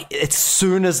 as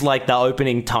soon as the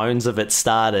opening tones of it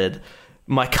started,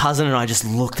 my cousin and I just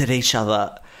looked at each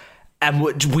other, and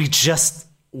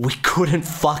we couldn't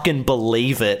fucking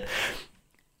believe it.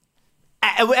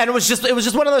 And it was just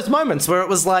one of those moments where it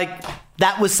was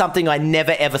that was something I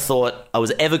never ever thought I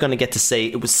was ever going to get to see.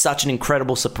 It was such an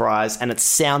incredible surprise, and it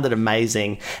sounded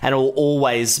amazing, and it will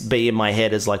always be in my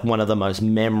head as one of the most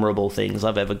memorable things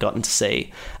I've ever gotten to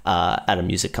see at a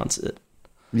music concert.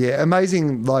 Yeah,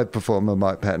 amazing live performer,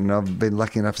 Mike Patton. I've been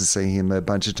lucky enough to see him a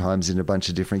bunch of times in a bunch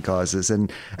of different guises. And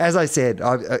as I said,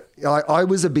 I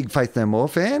was a big Faith No More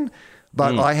fan,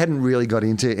 but I hadn't really got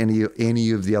into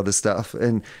any of the other stuff.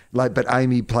 And but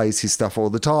Amy plays his stuff all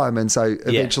the time, and so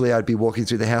eventually I'd be walking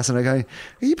through the house and I go,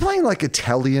 "Are you playing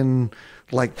Italian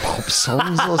pop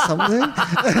songs or something?"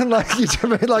 And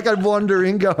I'd wander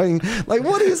in going,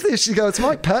 what is this? She goes, "It's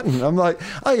Mike Patton." I'm like,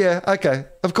 "Oh yeah, okay.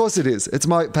 Of course it is. It's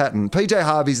Mike Patton." PJ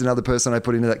Harvey's another person I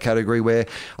put into that category where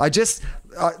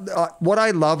what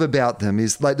I love about them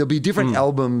is there'll be different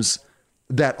albums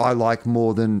that I like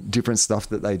more than different stuff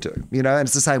that they do, and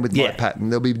it's the same with Mike Patton.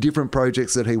 There'll be different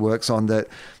projects that he works on that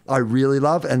I really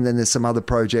love, and then there's some other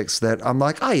projects that I'm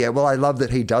like, oh yeah, well, I love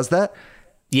that he does that,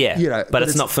 Yeah, you know, but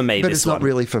it's not for me. But this it's not one.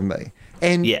 really for me.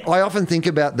 And Yeah. I often think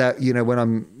about that, you know, when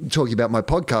I'm talking about my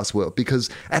podcast world, because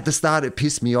at the start it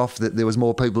pissed me off that there was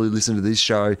more people who listened to this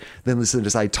show than listened to,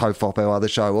 say, Tofop, our other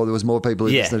show, or there was more people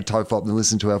who listened to Tofop than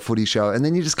listened to our footy show. And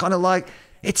then you're just kind of like,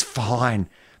 it's fine.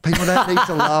 People don't need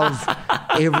to love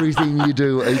everything you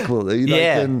do equally.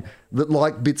 They can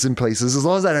like bits and pieces, as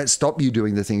long as they don't stop you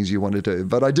doing the things you want to do.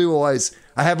 But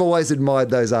I have always admired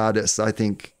those artists, I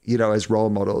think, you know, as role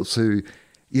models who,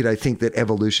 you know, think that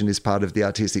evolution is part of the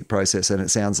artistic process. And it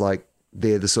sounds like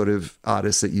they're the sort of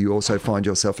artists that you also find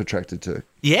yourself attracted to.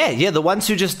 Yeah, the ones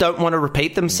who just don't want to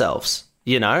repeat themselves.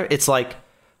 You know, it's like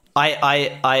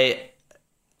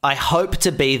I hope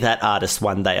to be that artist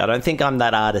one day. I don't think I'm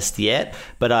that artist yet,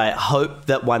 but I hope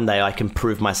that one day I can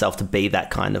prove myself to be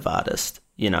that kind of artist,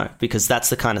 you know, because that's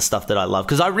the kind of stuff that I love.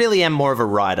 Because I really am more of a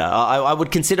writer. I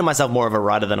would consider myself more of a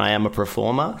writer than I am a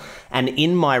performer. And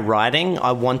in my writing,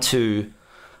 I want to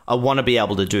be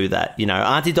able to do that. You know,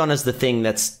 Aunty Donna's the thing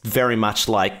that's very much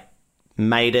like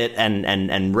made it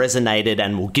and resonated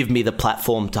and will give me the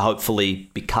platform to hopefully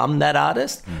become that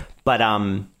artist. But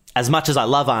as much as I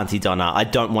love Aunty Donna, I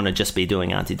don't want to just be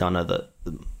doing Aunty Donna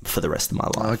for the rest of my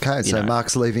life. Okay, so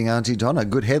Mark's leaving Aunty Donna.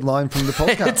 Good headline from the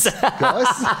podcast, guys.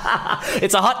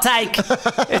 It's a hot take.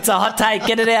 It's a hot take.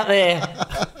 Get it out there.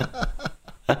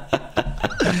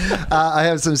 I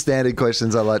have some standard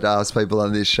questions I like to ask people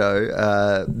on this show.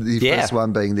 The first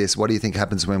one being this: what do you think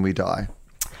happens when we die?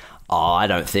 Oh, I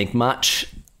don't think much.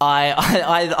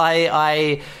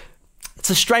 I it's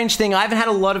a strange thing. I haven't had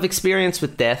a lot of experience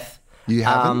with death. You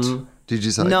haven't? Did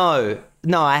you say? No,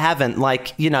 I haven't.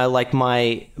 Like, you know, like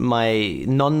my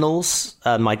nonnals,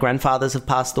 my grandfathers have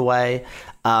passed away.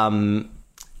 One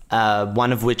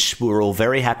of which we were all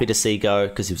very happy to see go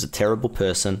because he was a terrible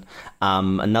person.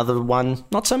 Another one,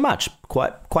 not so much.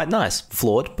 Quite nice.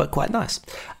 Flawed, but quite nice.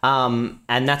 And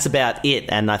that's about it.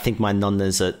 And I think my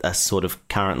nonnas are sort of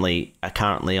currently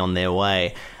on their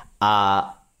way.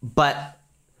 But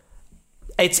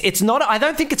it's not. I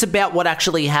don't think it's about what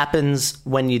actually happens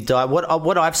when you die.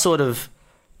 What I've sort of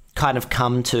kind of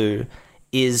come to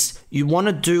is you want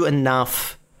to do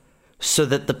enough so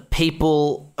that the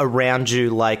people around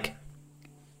you, like,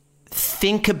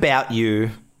 think about you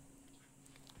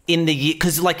in the year,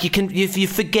 because, like, you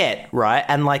forget, right?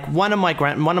 And, like, one of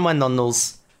my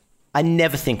nonnals, I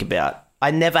never think about. I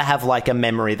never have, like, a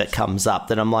memory that comes up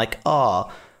that I'm like,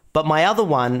 oh. But my other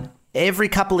one, every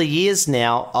couple of years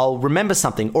now, I'll remember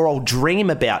something, or I'll dream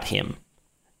about him.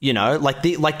 You know, like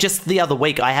just the other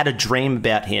week, I had a dream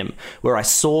about him where I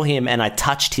saw him and I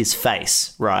touched his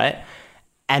face, right?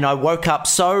 And I woke up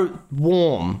so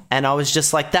warm and I was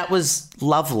just like, that was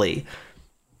lovely.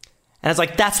 And it's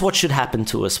like, that's what should happen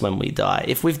to us when we die.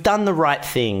 If we've done the right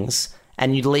things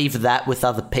and you leave that with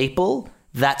other people,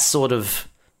 that's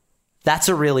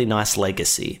a really nice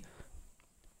legacy.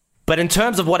 But in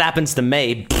terms of what happens to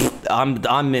me,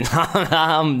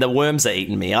 the worms are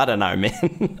eating me. I don't know,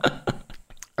 man.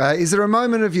 Is there a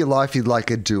moment of your life you'd like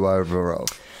a do-over of?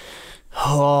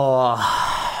 Oh...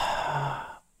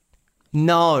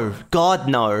 No, God,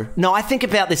 no. No, I think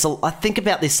about this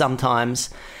sometimes,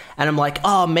 and I'm like,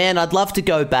 oh man, I'd love to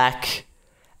go back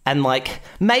and, like,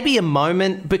 maybe a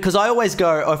moment, because I always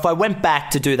go, oh, if I went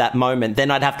back to do that moment, then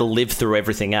I'd have to live through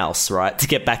everything else, right, to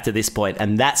get back to this point,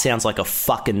 and that sounds like a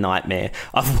fucking nightmare.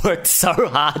 I've worked so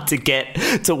hard to get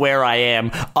to where I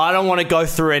am. I don't want to go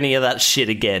through any of that shit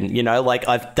again, you know? Like,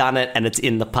 I've done it, and it's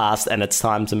in the past, and it's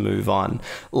time to move on.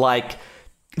 Like...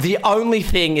 The only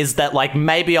thing is that, like,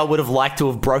 maybe I would have liked to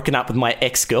have broken up with my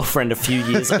ex-girlfriend a few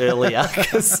years earlier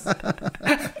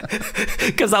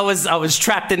because I was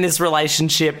trapped in this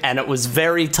relationship and it was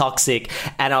very toxic,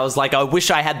 and I was like, I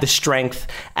wish I had the strength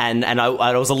and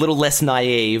I was a little less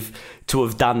naive to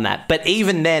have done that. But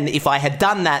even then, if I had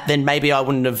done that, then maybe I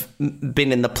wouldn't have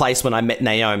been in the place when I met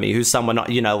Naomi, who's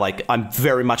someone, you know, like, I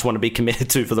very much want to be committed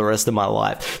to for the rest of my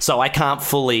life. So I can't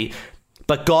fully...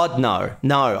 But God, no,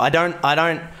 I don't.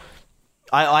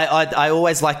 I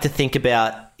always like to think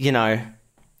about, you know,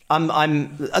 I'm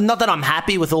not that I'm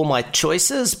happy with all my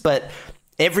choices, but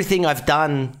everything I've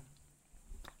done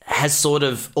has sort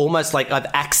of almost like I've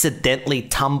accidentally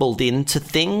tumbled into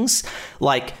things.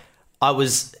 Like I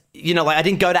was, you know, like I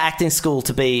didn't go to acting school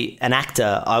to be an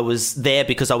actor. I was there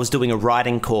because I was doing a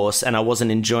writing course and I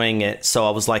wasn't enjoying it. So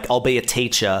I was like, I'll be a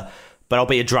teacher, but I'll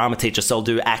be a drama teacher, so I'll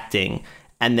do acting.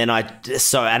 And then I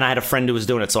had a friend who was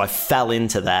doing it, so I fell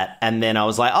into that. And then I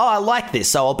was like, oh, I like this,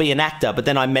 so I'll be an actor. But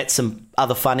then I met some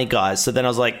other funny guys. So then I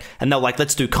was like, and they were like,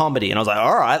 let's do comedy. And I was like,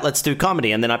 all right, let's do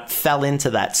comedy. And then I fell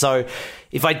into that. So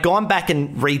if I'd gone back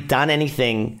and redone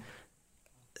anything,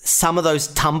 some of those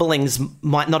tumblings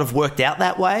might not have worked out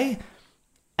that way.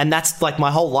 And that's like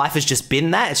my whole life has just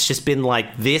been that. It's just been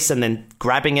like this and then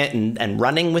grabbing it and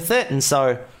running with it. And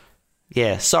so,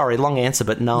 yeah, sorry, long answer,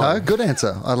 but no. No, good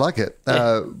answer. I like it.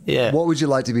 Yeah. What would you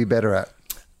like to be better at?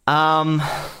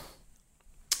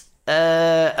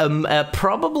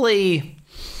 Probably,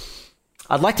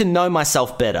 I'd like to know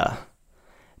myself better,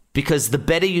 because the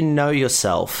better you know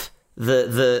yourself,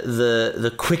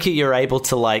 the quicker you're able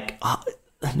to like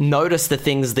notice the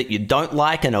things that you don't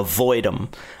like and avoid them.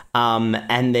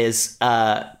 And there's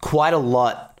quite a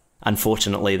lot,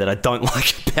 unfortunately, that I don't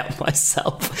like about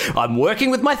myself. I'm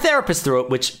working with my therapist through it,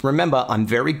 which, remember, I'm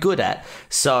very good at.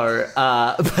 So,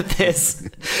 but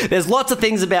there's lots of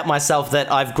things about myself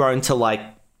that I've grown to like,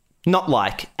 not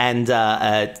like, and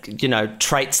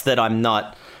traits that I'm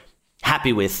not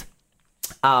happy with.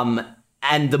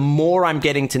 And the more I'm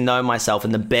getting to know myself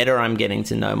and the better I'm getting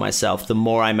to know myself, the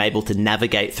more I'm able to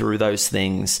navigate through those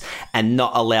things and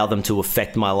not allow them to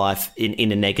affect my life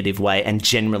in a negative way, and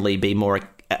generally be a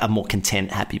more content,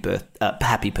 happy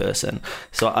person.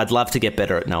 So I'd love to get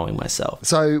better at knowing myself.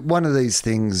 So one of these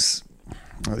things,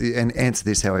 and answer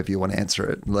this however you want to answer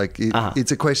it. Like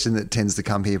it's a question that tends to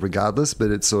come here regardless,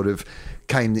 but it sort of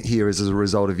came here as a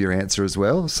result of your answer as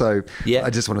well. So I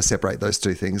just want to separate those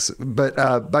two things.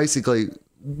 But basically,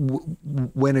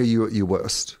 when are you at your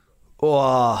worst?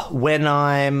 Oh, when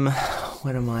am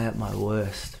I at my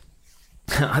worst?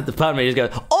 The part of me just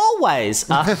goes, always.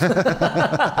 But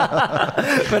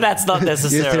that's not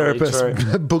necessarily your therapist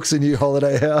true. Books a new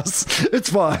holiday house. It's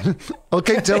fine. I'll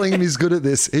keep telling him he's good at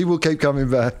this. He will keep coming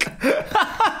back.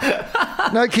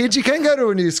 No, kids, you can go to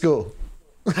a new school.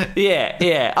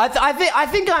 Yeah. I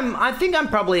think I'm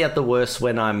probably at the worst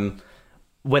when I'm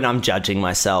judging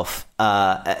myself,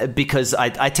 because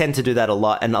I tend to do that a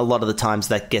lot, and a lot of the times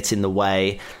that gets in the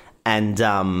way. And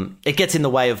it gets in the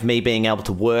way of me being able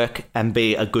to work and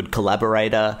be a good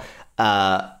collaborator,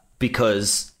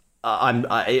 because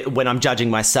when I'm judging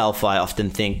myself, I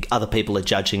often think other people are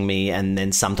judging me, and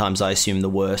then sometimes I assume the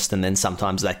worst, and then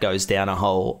sometimes that goes down a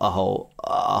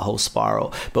whole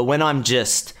spiral. But when I'm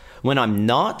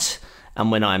not,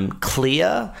 and when I'm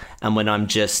clear, and when I'm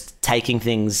just taking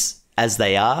things as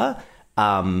they are,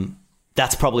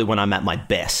 that's probably when I'm at my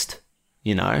best,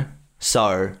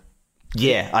 So.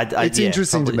 Yeah, it's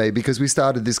interesting to me, because we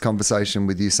started this conversation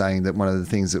with you saying that one of the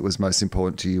things that was most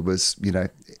important to you was,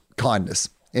 kindness,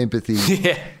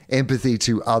 empathy, empathy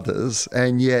to others.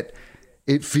 And yet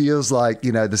it feels like,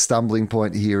 the stumbling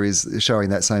point here is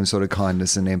showing that same sort of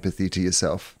kindness and empathy to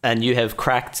yourself. And you have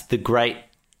cracked the great...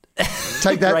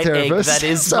 Take that, great therapist. That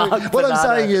is so what I'm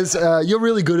saying is you're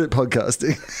really good at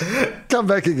podcasting. Come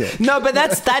back again. No, but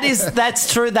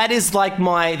that's true. That is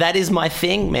my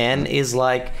thing, man, is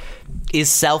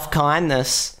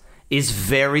self-kindness is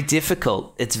very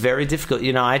difficult. It's very difficult.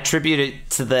 I attribute it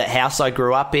to the house I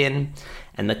grew up in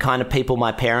and the kind of people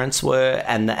my parents were,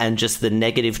 and just the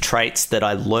negative traits that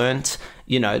I learnt.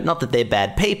 Not that they're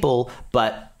bad people,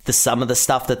 but some of the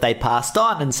stuff that they passed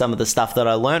on and some of the stuff that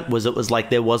I learnt was like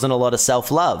there wasn't a lot of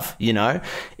self-love.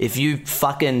 If you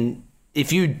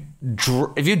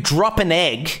drop an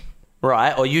egg,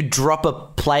 right, or you drop a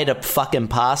plate of fucking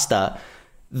pasta,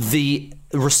 the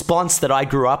response that I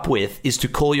grew up with is to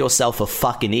call yourself a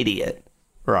fucking idiot,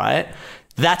 right?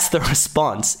 That's the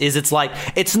response. It's like,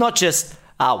 it's not just,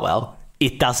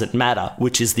 it doesn't matter,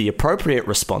 which is the appropriate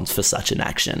response for such an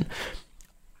action.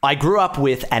 I grew up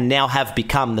with and now have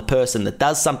become the person that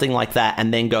does something like that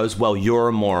and then goes, well, you're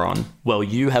a moron. Well,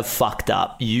 you have fucked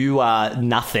up. You are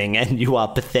nothing and you are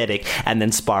pathetic. And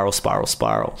then spiral.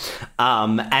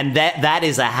 And that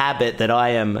is a habit that I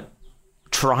am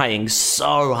trying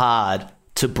so hard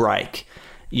to break,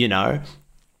 and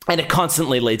it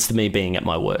constantly leads to me being at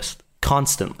my worst.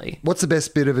 Constantly. What's the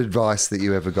best bit of advice that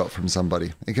you ever got from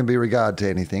somebody? It can be regard to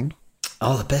anything.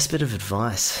 Oh, the best bit of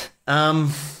advice.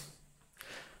 I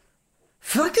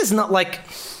feel like there's not I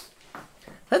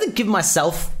had to give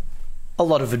myself a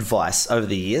lot of advice over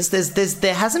the years.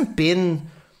 There hasn't been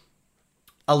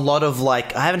a lot of I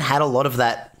haven't had a lot of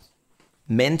that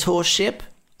mentorship,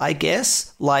 I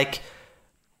guess.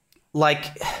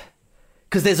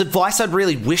 Because there's advice I'd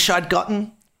really wish I'd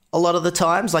gotten a lot of the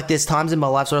times. There's times in my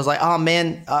life where I was like, oh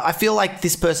man, I feel like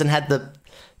this person had the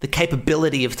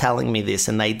capability of telling me this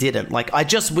and they didn't. I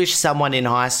just wish someone in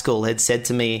high school had said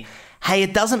to me, hey,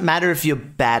 it doesn't matter if you're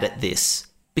bad at this,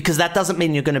 because that doesn't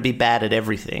mean you're going to be bad at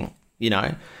everything,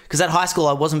 Because at high school,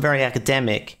 I wasn't very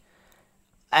academic,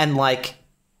 and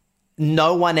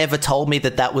no one ever told me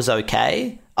that was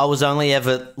okay. I was only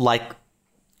ever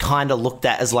kind of looked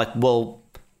at as well,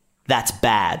 that's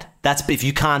bad. That's if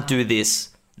you can't do this,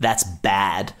 that's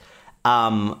bad.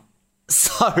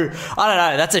 So I don't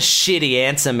know. That's a shitty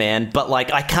answer, man. But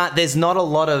like, I can't. There's not a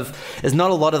lot of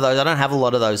those. I don't have a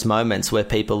lot of those moments where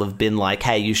people have been like,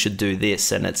 "Hey, you should do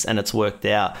this," and it's worked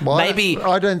out. Well, Maybe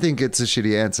I don't think it's a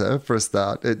shitty answer. For a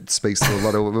start, it speaks to a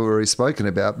lot of what we've already spoken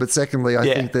about. But secondly, I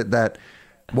think that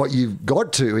what you've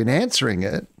got to in answering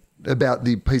it about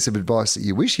the piece of advice that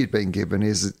you wish you'd been given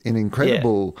is an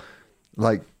incredible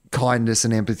like kindness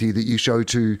and empathy that you show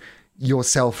to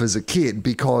yourself as a kid,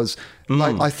 because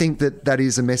like, I think that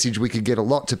is a message we could get a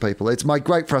lot to people. It's my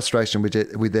great frustration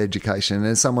with education. And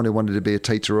as someone who wanted to be a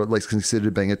teacher, or at least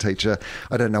considered being a teacher,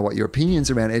 I don't know what your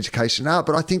opinions around education are,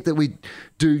 but I think that we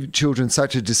do children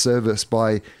such a disservice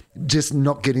by just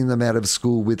not getting them out of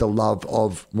school with a love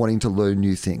of wanting to learn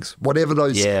new things, whatever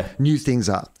those new things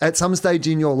are. At some stage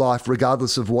in your life,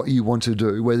 regardless of what you want to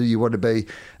do, whether you want to be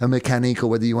a mechanic or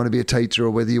whether you want to be a teacher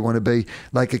or whether you want to be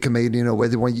like a comedian or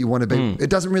whether you want to be, it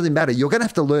doesn't really matter. You're going to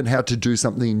have to learn how to do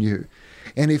something new.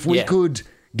 And if we could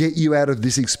get you out of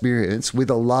this experience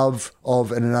with a love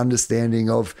of and an understanding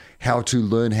of how to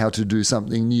learn how to do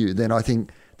something new, then I think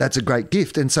that's a great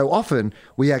gift. And so often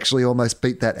we actually almost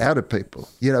beat that out of people.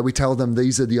 You know, we tell them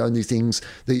these are the only things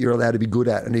that you're allowed to be good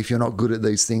at. And if you're not good at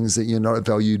these things, that you're not a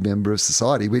valued member of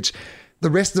society, which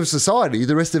the rest of society,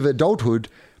 the rest of adulthood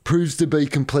proves to be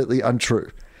completely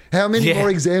untrue. How many more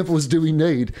examples do we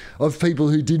need of people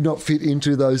who did not fit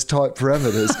into those type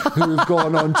parameters, who have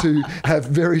gone on to have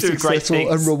very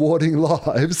successful and rewarding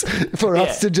lives, for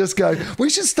us to just go, we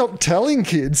should stop telling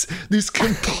kids this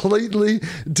completely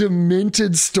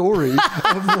demented story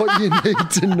of what you need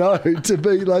to know to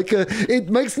be like it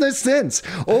makes no sense.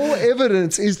 All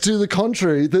evidence is to the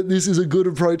contrary that this is a good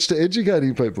approach to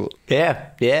educating people.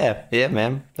 Yeah,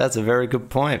 man. That's a very good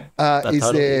point.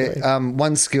 Is there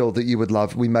one skill that you would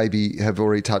love? We maybe have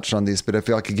already touched on this, but if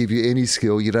I could give you any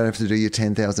skill, you don't have to do your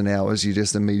 10,000 hours. You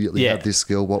just immediately have this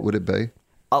skill. What would it be?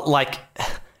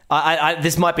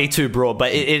 This might be too broad, but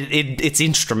it's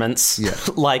instruments. Yeah.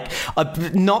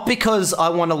 Not because I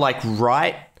want to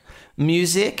write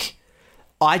music.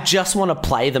 I just want to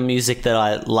play the music that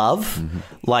I love.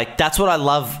 Mm-hmm. That's what I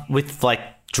love with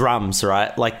drums,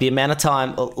 right? The amount of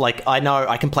time, I know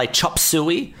I can play Chop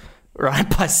Suey,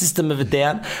 right, by System of a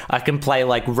Down. I can play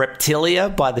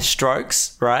Reptilia by The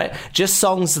Strokes, right? Just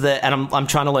songs that, and I'm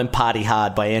trying to learn Party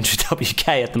Hard by Andrew WK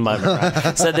at the moment,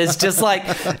 right? So there's just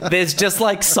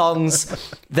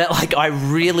songs that I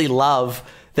really love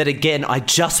that, again, I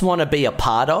just want to be a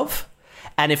part of.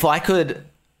 And if I could,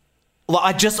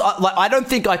 I don't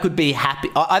think I could be happy.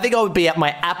 I think I would be at my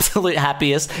absolute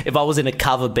happiest if I was in a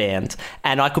cover band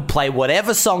and I could play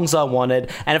whatever songs I wanted.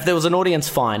 And if there was an audience,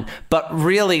 fine. But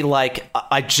really,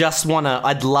 I just want to,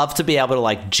 I'd love to be able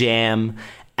to jam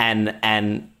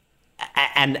and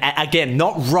again,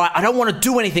 not write. I don't want to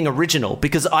do anything original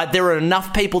because there are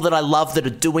enough people that I love that are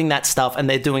doing that stuff and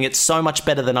they're doing it so much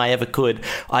better than I ever could.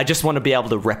 I just want to be able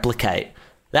to replicate.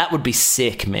 That would be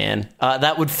sick, man.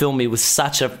 That would fill me with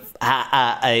such a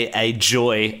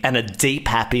joy and a deep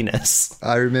happiness.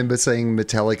 I remember seeing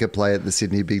Metallica play at the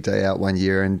Sydney Big Day Out one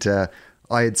year, and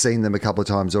I had seen them a couple of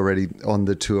times already on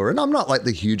the tour. And I'm not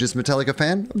the hugest Metallica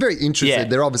fan. I'm very interested. Yeah.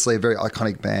 They're obviously a very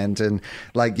iconic band, and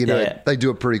they do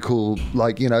a pretty cool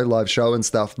live show and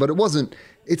stuff. But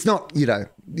it's not,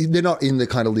 they're not in the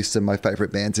kind of list of my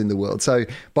favorite bands in the world. So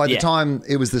by the time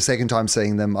it was the second time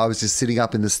seeing them, I was just sitting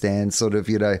up in the stands, sort of,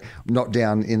 not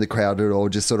down in the crowd at all,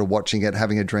 just sort of watching it,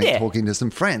 having a drink, talking to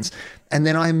some friends. And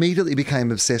then I immediately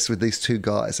became obsessed with these two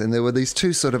guys. And there were these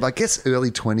two sort of, I guess,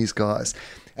 early 20s guys.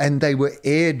 And they were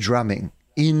air drumming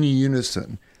in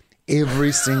unison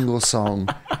every single song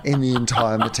in the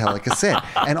entire Metallica set.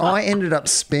 And I ended up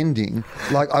spending,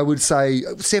 I would say,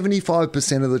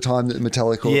 75% of the time that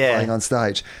Metallica were playing on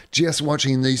stage, just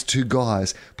watching these two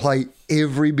guys play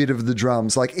every bit of the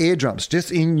drums, air drums,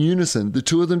 just in unison, the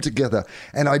two of them together.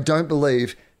 And I don't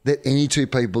believe that any two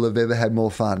people have ever had more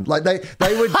fun. They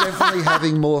were definitely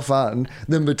having more fun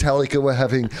than Metallica were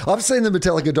having. I've seen the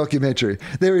Metallica documentary.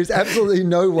 There is absolutely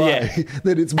no way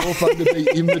that it's more fun to be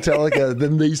in Metallica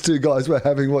than these two guys were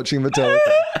having watching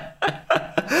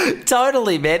Metallica.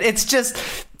 Totally, man.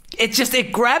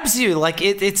 It grabs you.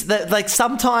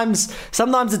 Sometimes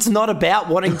it's not about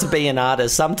wanting to be an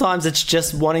artist. Sometimes it's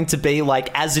just wanting to be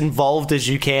as involved as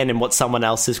you can in what someone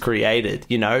else has created,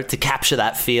 to capture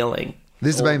that feeling.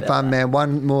 This has been fun, man.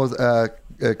 One more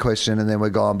question and then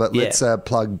we're gone. But let's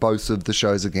plug both of the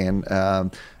shows again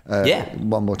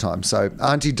one more time. So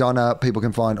Auntie Donna, people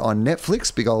can find on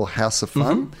Netflix, big old House of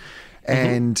Fun. Mm-hmm.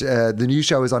 And the new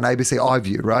show is on ABC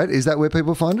iView, right? Is that where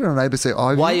people find it, on ABC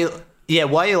iView? Yeah,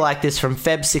 while you like this, from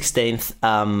Feb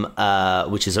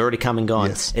 16th, which is already come and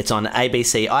gone, Yes. it's on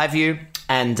ABC iView,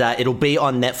 and it'll be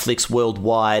on Netflix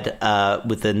worldwide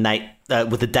with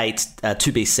the date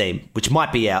to be seen, which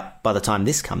might be out by the time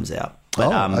this comes out.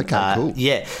 But, okay, cool.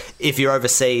 Yeah, if you're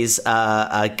overseas,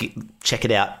 check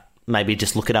it out. Maybe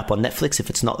just look it up on Netflix. If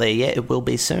it's not there yet, it will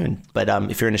be soon. But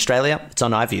if you're in Australia, it's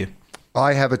on iView.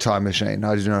 I have a time machine.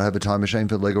 I do not have a time machine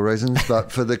for legal reasons,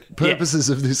 but for the purposes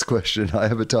of this question, I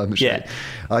have a time machine. Yeah.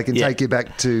 I can take you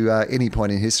back to any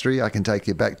point in history. I can take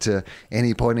you back to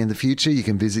any point in the future. You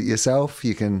can visit yourself.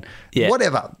 You can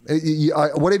whatever.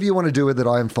 Whatever you want to do with it,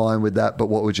 I am fine with that. But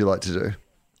what would you like to do?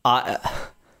 I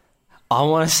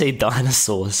want to see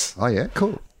dinosaurs. Oh, yeah?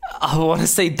 Cool. I want to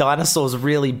see dinosaurs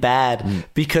really bad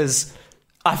because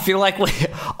I feel like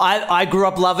I grew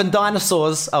up loving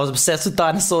dinosaurs. I was obsessed with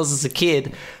dinosaurs as a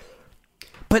kid.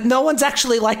 But no one's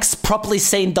actually like properly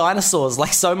seen dinosaurs.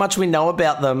 Like, so much we know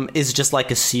about them is just like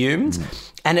assumed.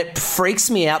 And it freaks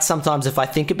me out sometimes if I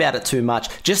think about it too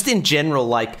much. Just in general,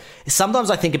 like sometimes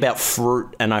I think about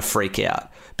fruit and I freak out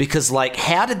because like,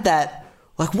 how did that,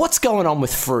 like what's going on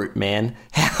with fruit, man?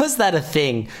 How is that a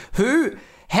thing?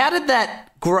 How did that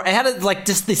grow? How did like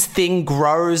just this thing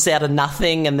grows out of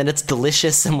nothing and then it's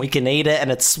delicious and we can eat it and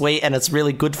it's sweet and it's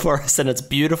really good for us and it's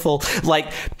beautiful.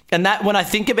 Like, and that when I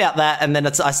think about that and then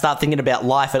I start thinking about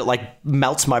life, it like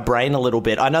melts my brain a little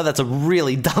bit. I know that's a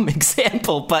really dumb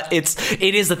example, but it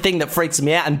is a thing that freaks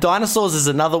me out. And dinosaurs is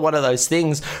another one of those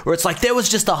things where it's like there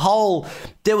was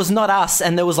not us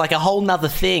and there was like a whole nother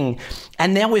thing.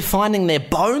 And now we're finding their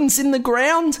bones in the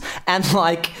ground and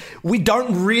like we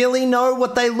don't really know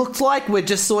what they looked like. We're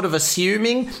just sort of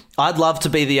assuming. I'd love to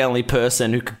be the only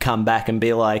person who could come back and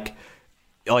be like,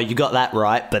 oh, you got that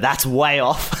right, but that's way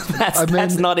off.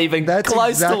 That's not even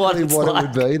close to what it's like.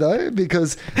 It would be, though,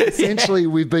 because essentially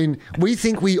we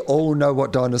think we all know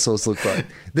what dinosaurs look like.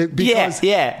 Because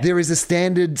there is a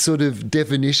standard sort of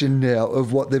definition now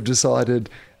of what they've decided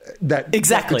that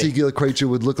particular creature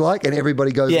would look like, and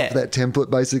everybody goes off that template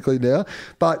basically now.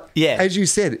 But as you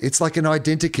said, it's like an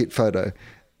identikit photo.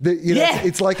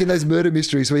 It's like in those murder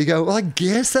mysteries where you go, well, I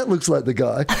guess that looks like the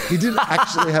guy. He didn't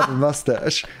actually have a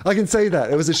mustache. I can see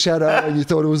that. It was a shadow and you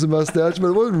thought it was a mustache, but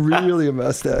it wasn't really a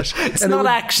mustache. It's and not it would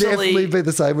actually. definitely be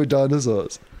the same with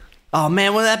dinosaurs. Oh,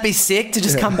 man, wouldn't that be sick to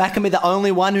just come back and be the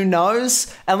only one who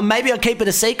knows? And maybe I'd keep it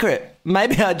a secret.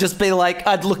 Maybe I'd just be like,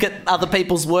 I'd look at other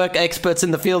people's work, experts in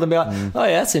the field, and be like, oh,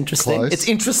 yeah, that's interesting. Close. It's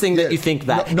interesting that you think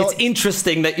that. It's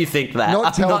interesting that you think that.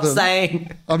 I'm not saying...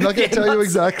 I'm not going to tell you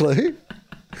exactly.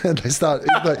 And they start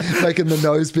making the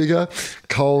nose bigger,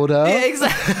 colder. Yeah,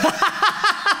 exactly.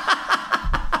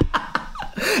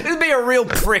 It'd be a real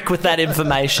prick with that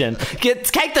information.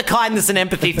 Take the kindness and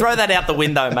empathy, throw that out the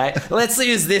window, mate. Let's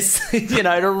use this,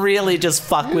 to really just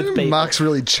fuck with people. Mark's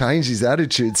really changed his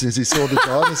attitude since he saw the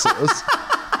dinosaurs.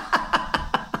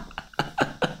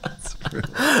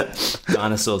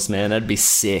 Dinosaurs, man, that'd be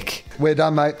sick. We're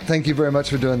done, mate. Thank you very much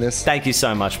for doing this. Thank you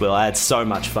so much, Will. I had so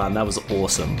much fun. That was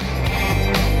awesome.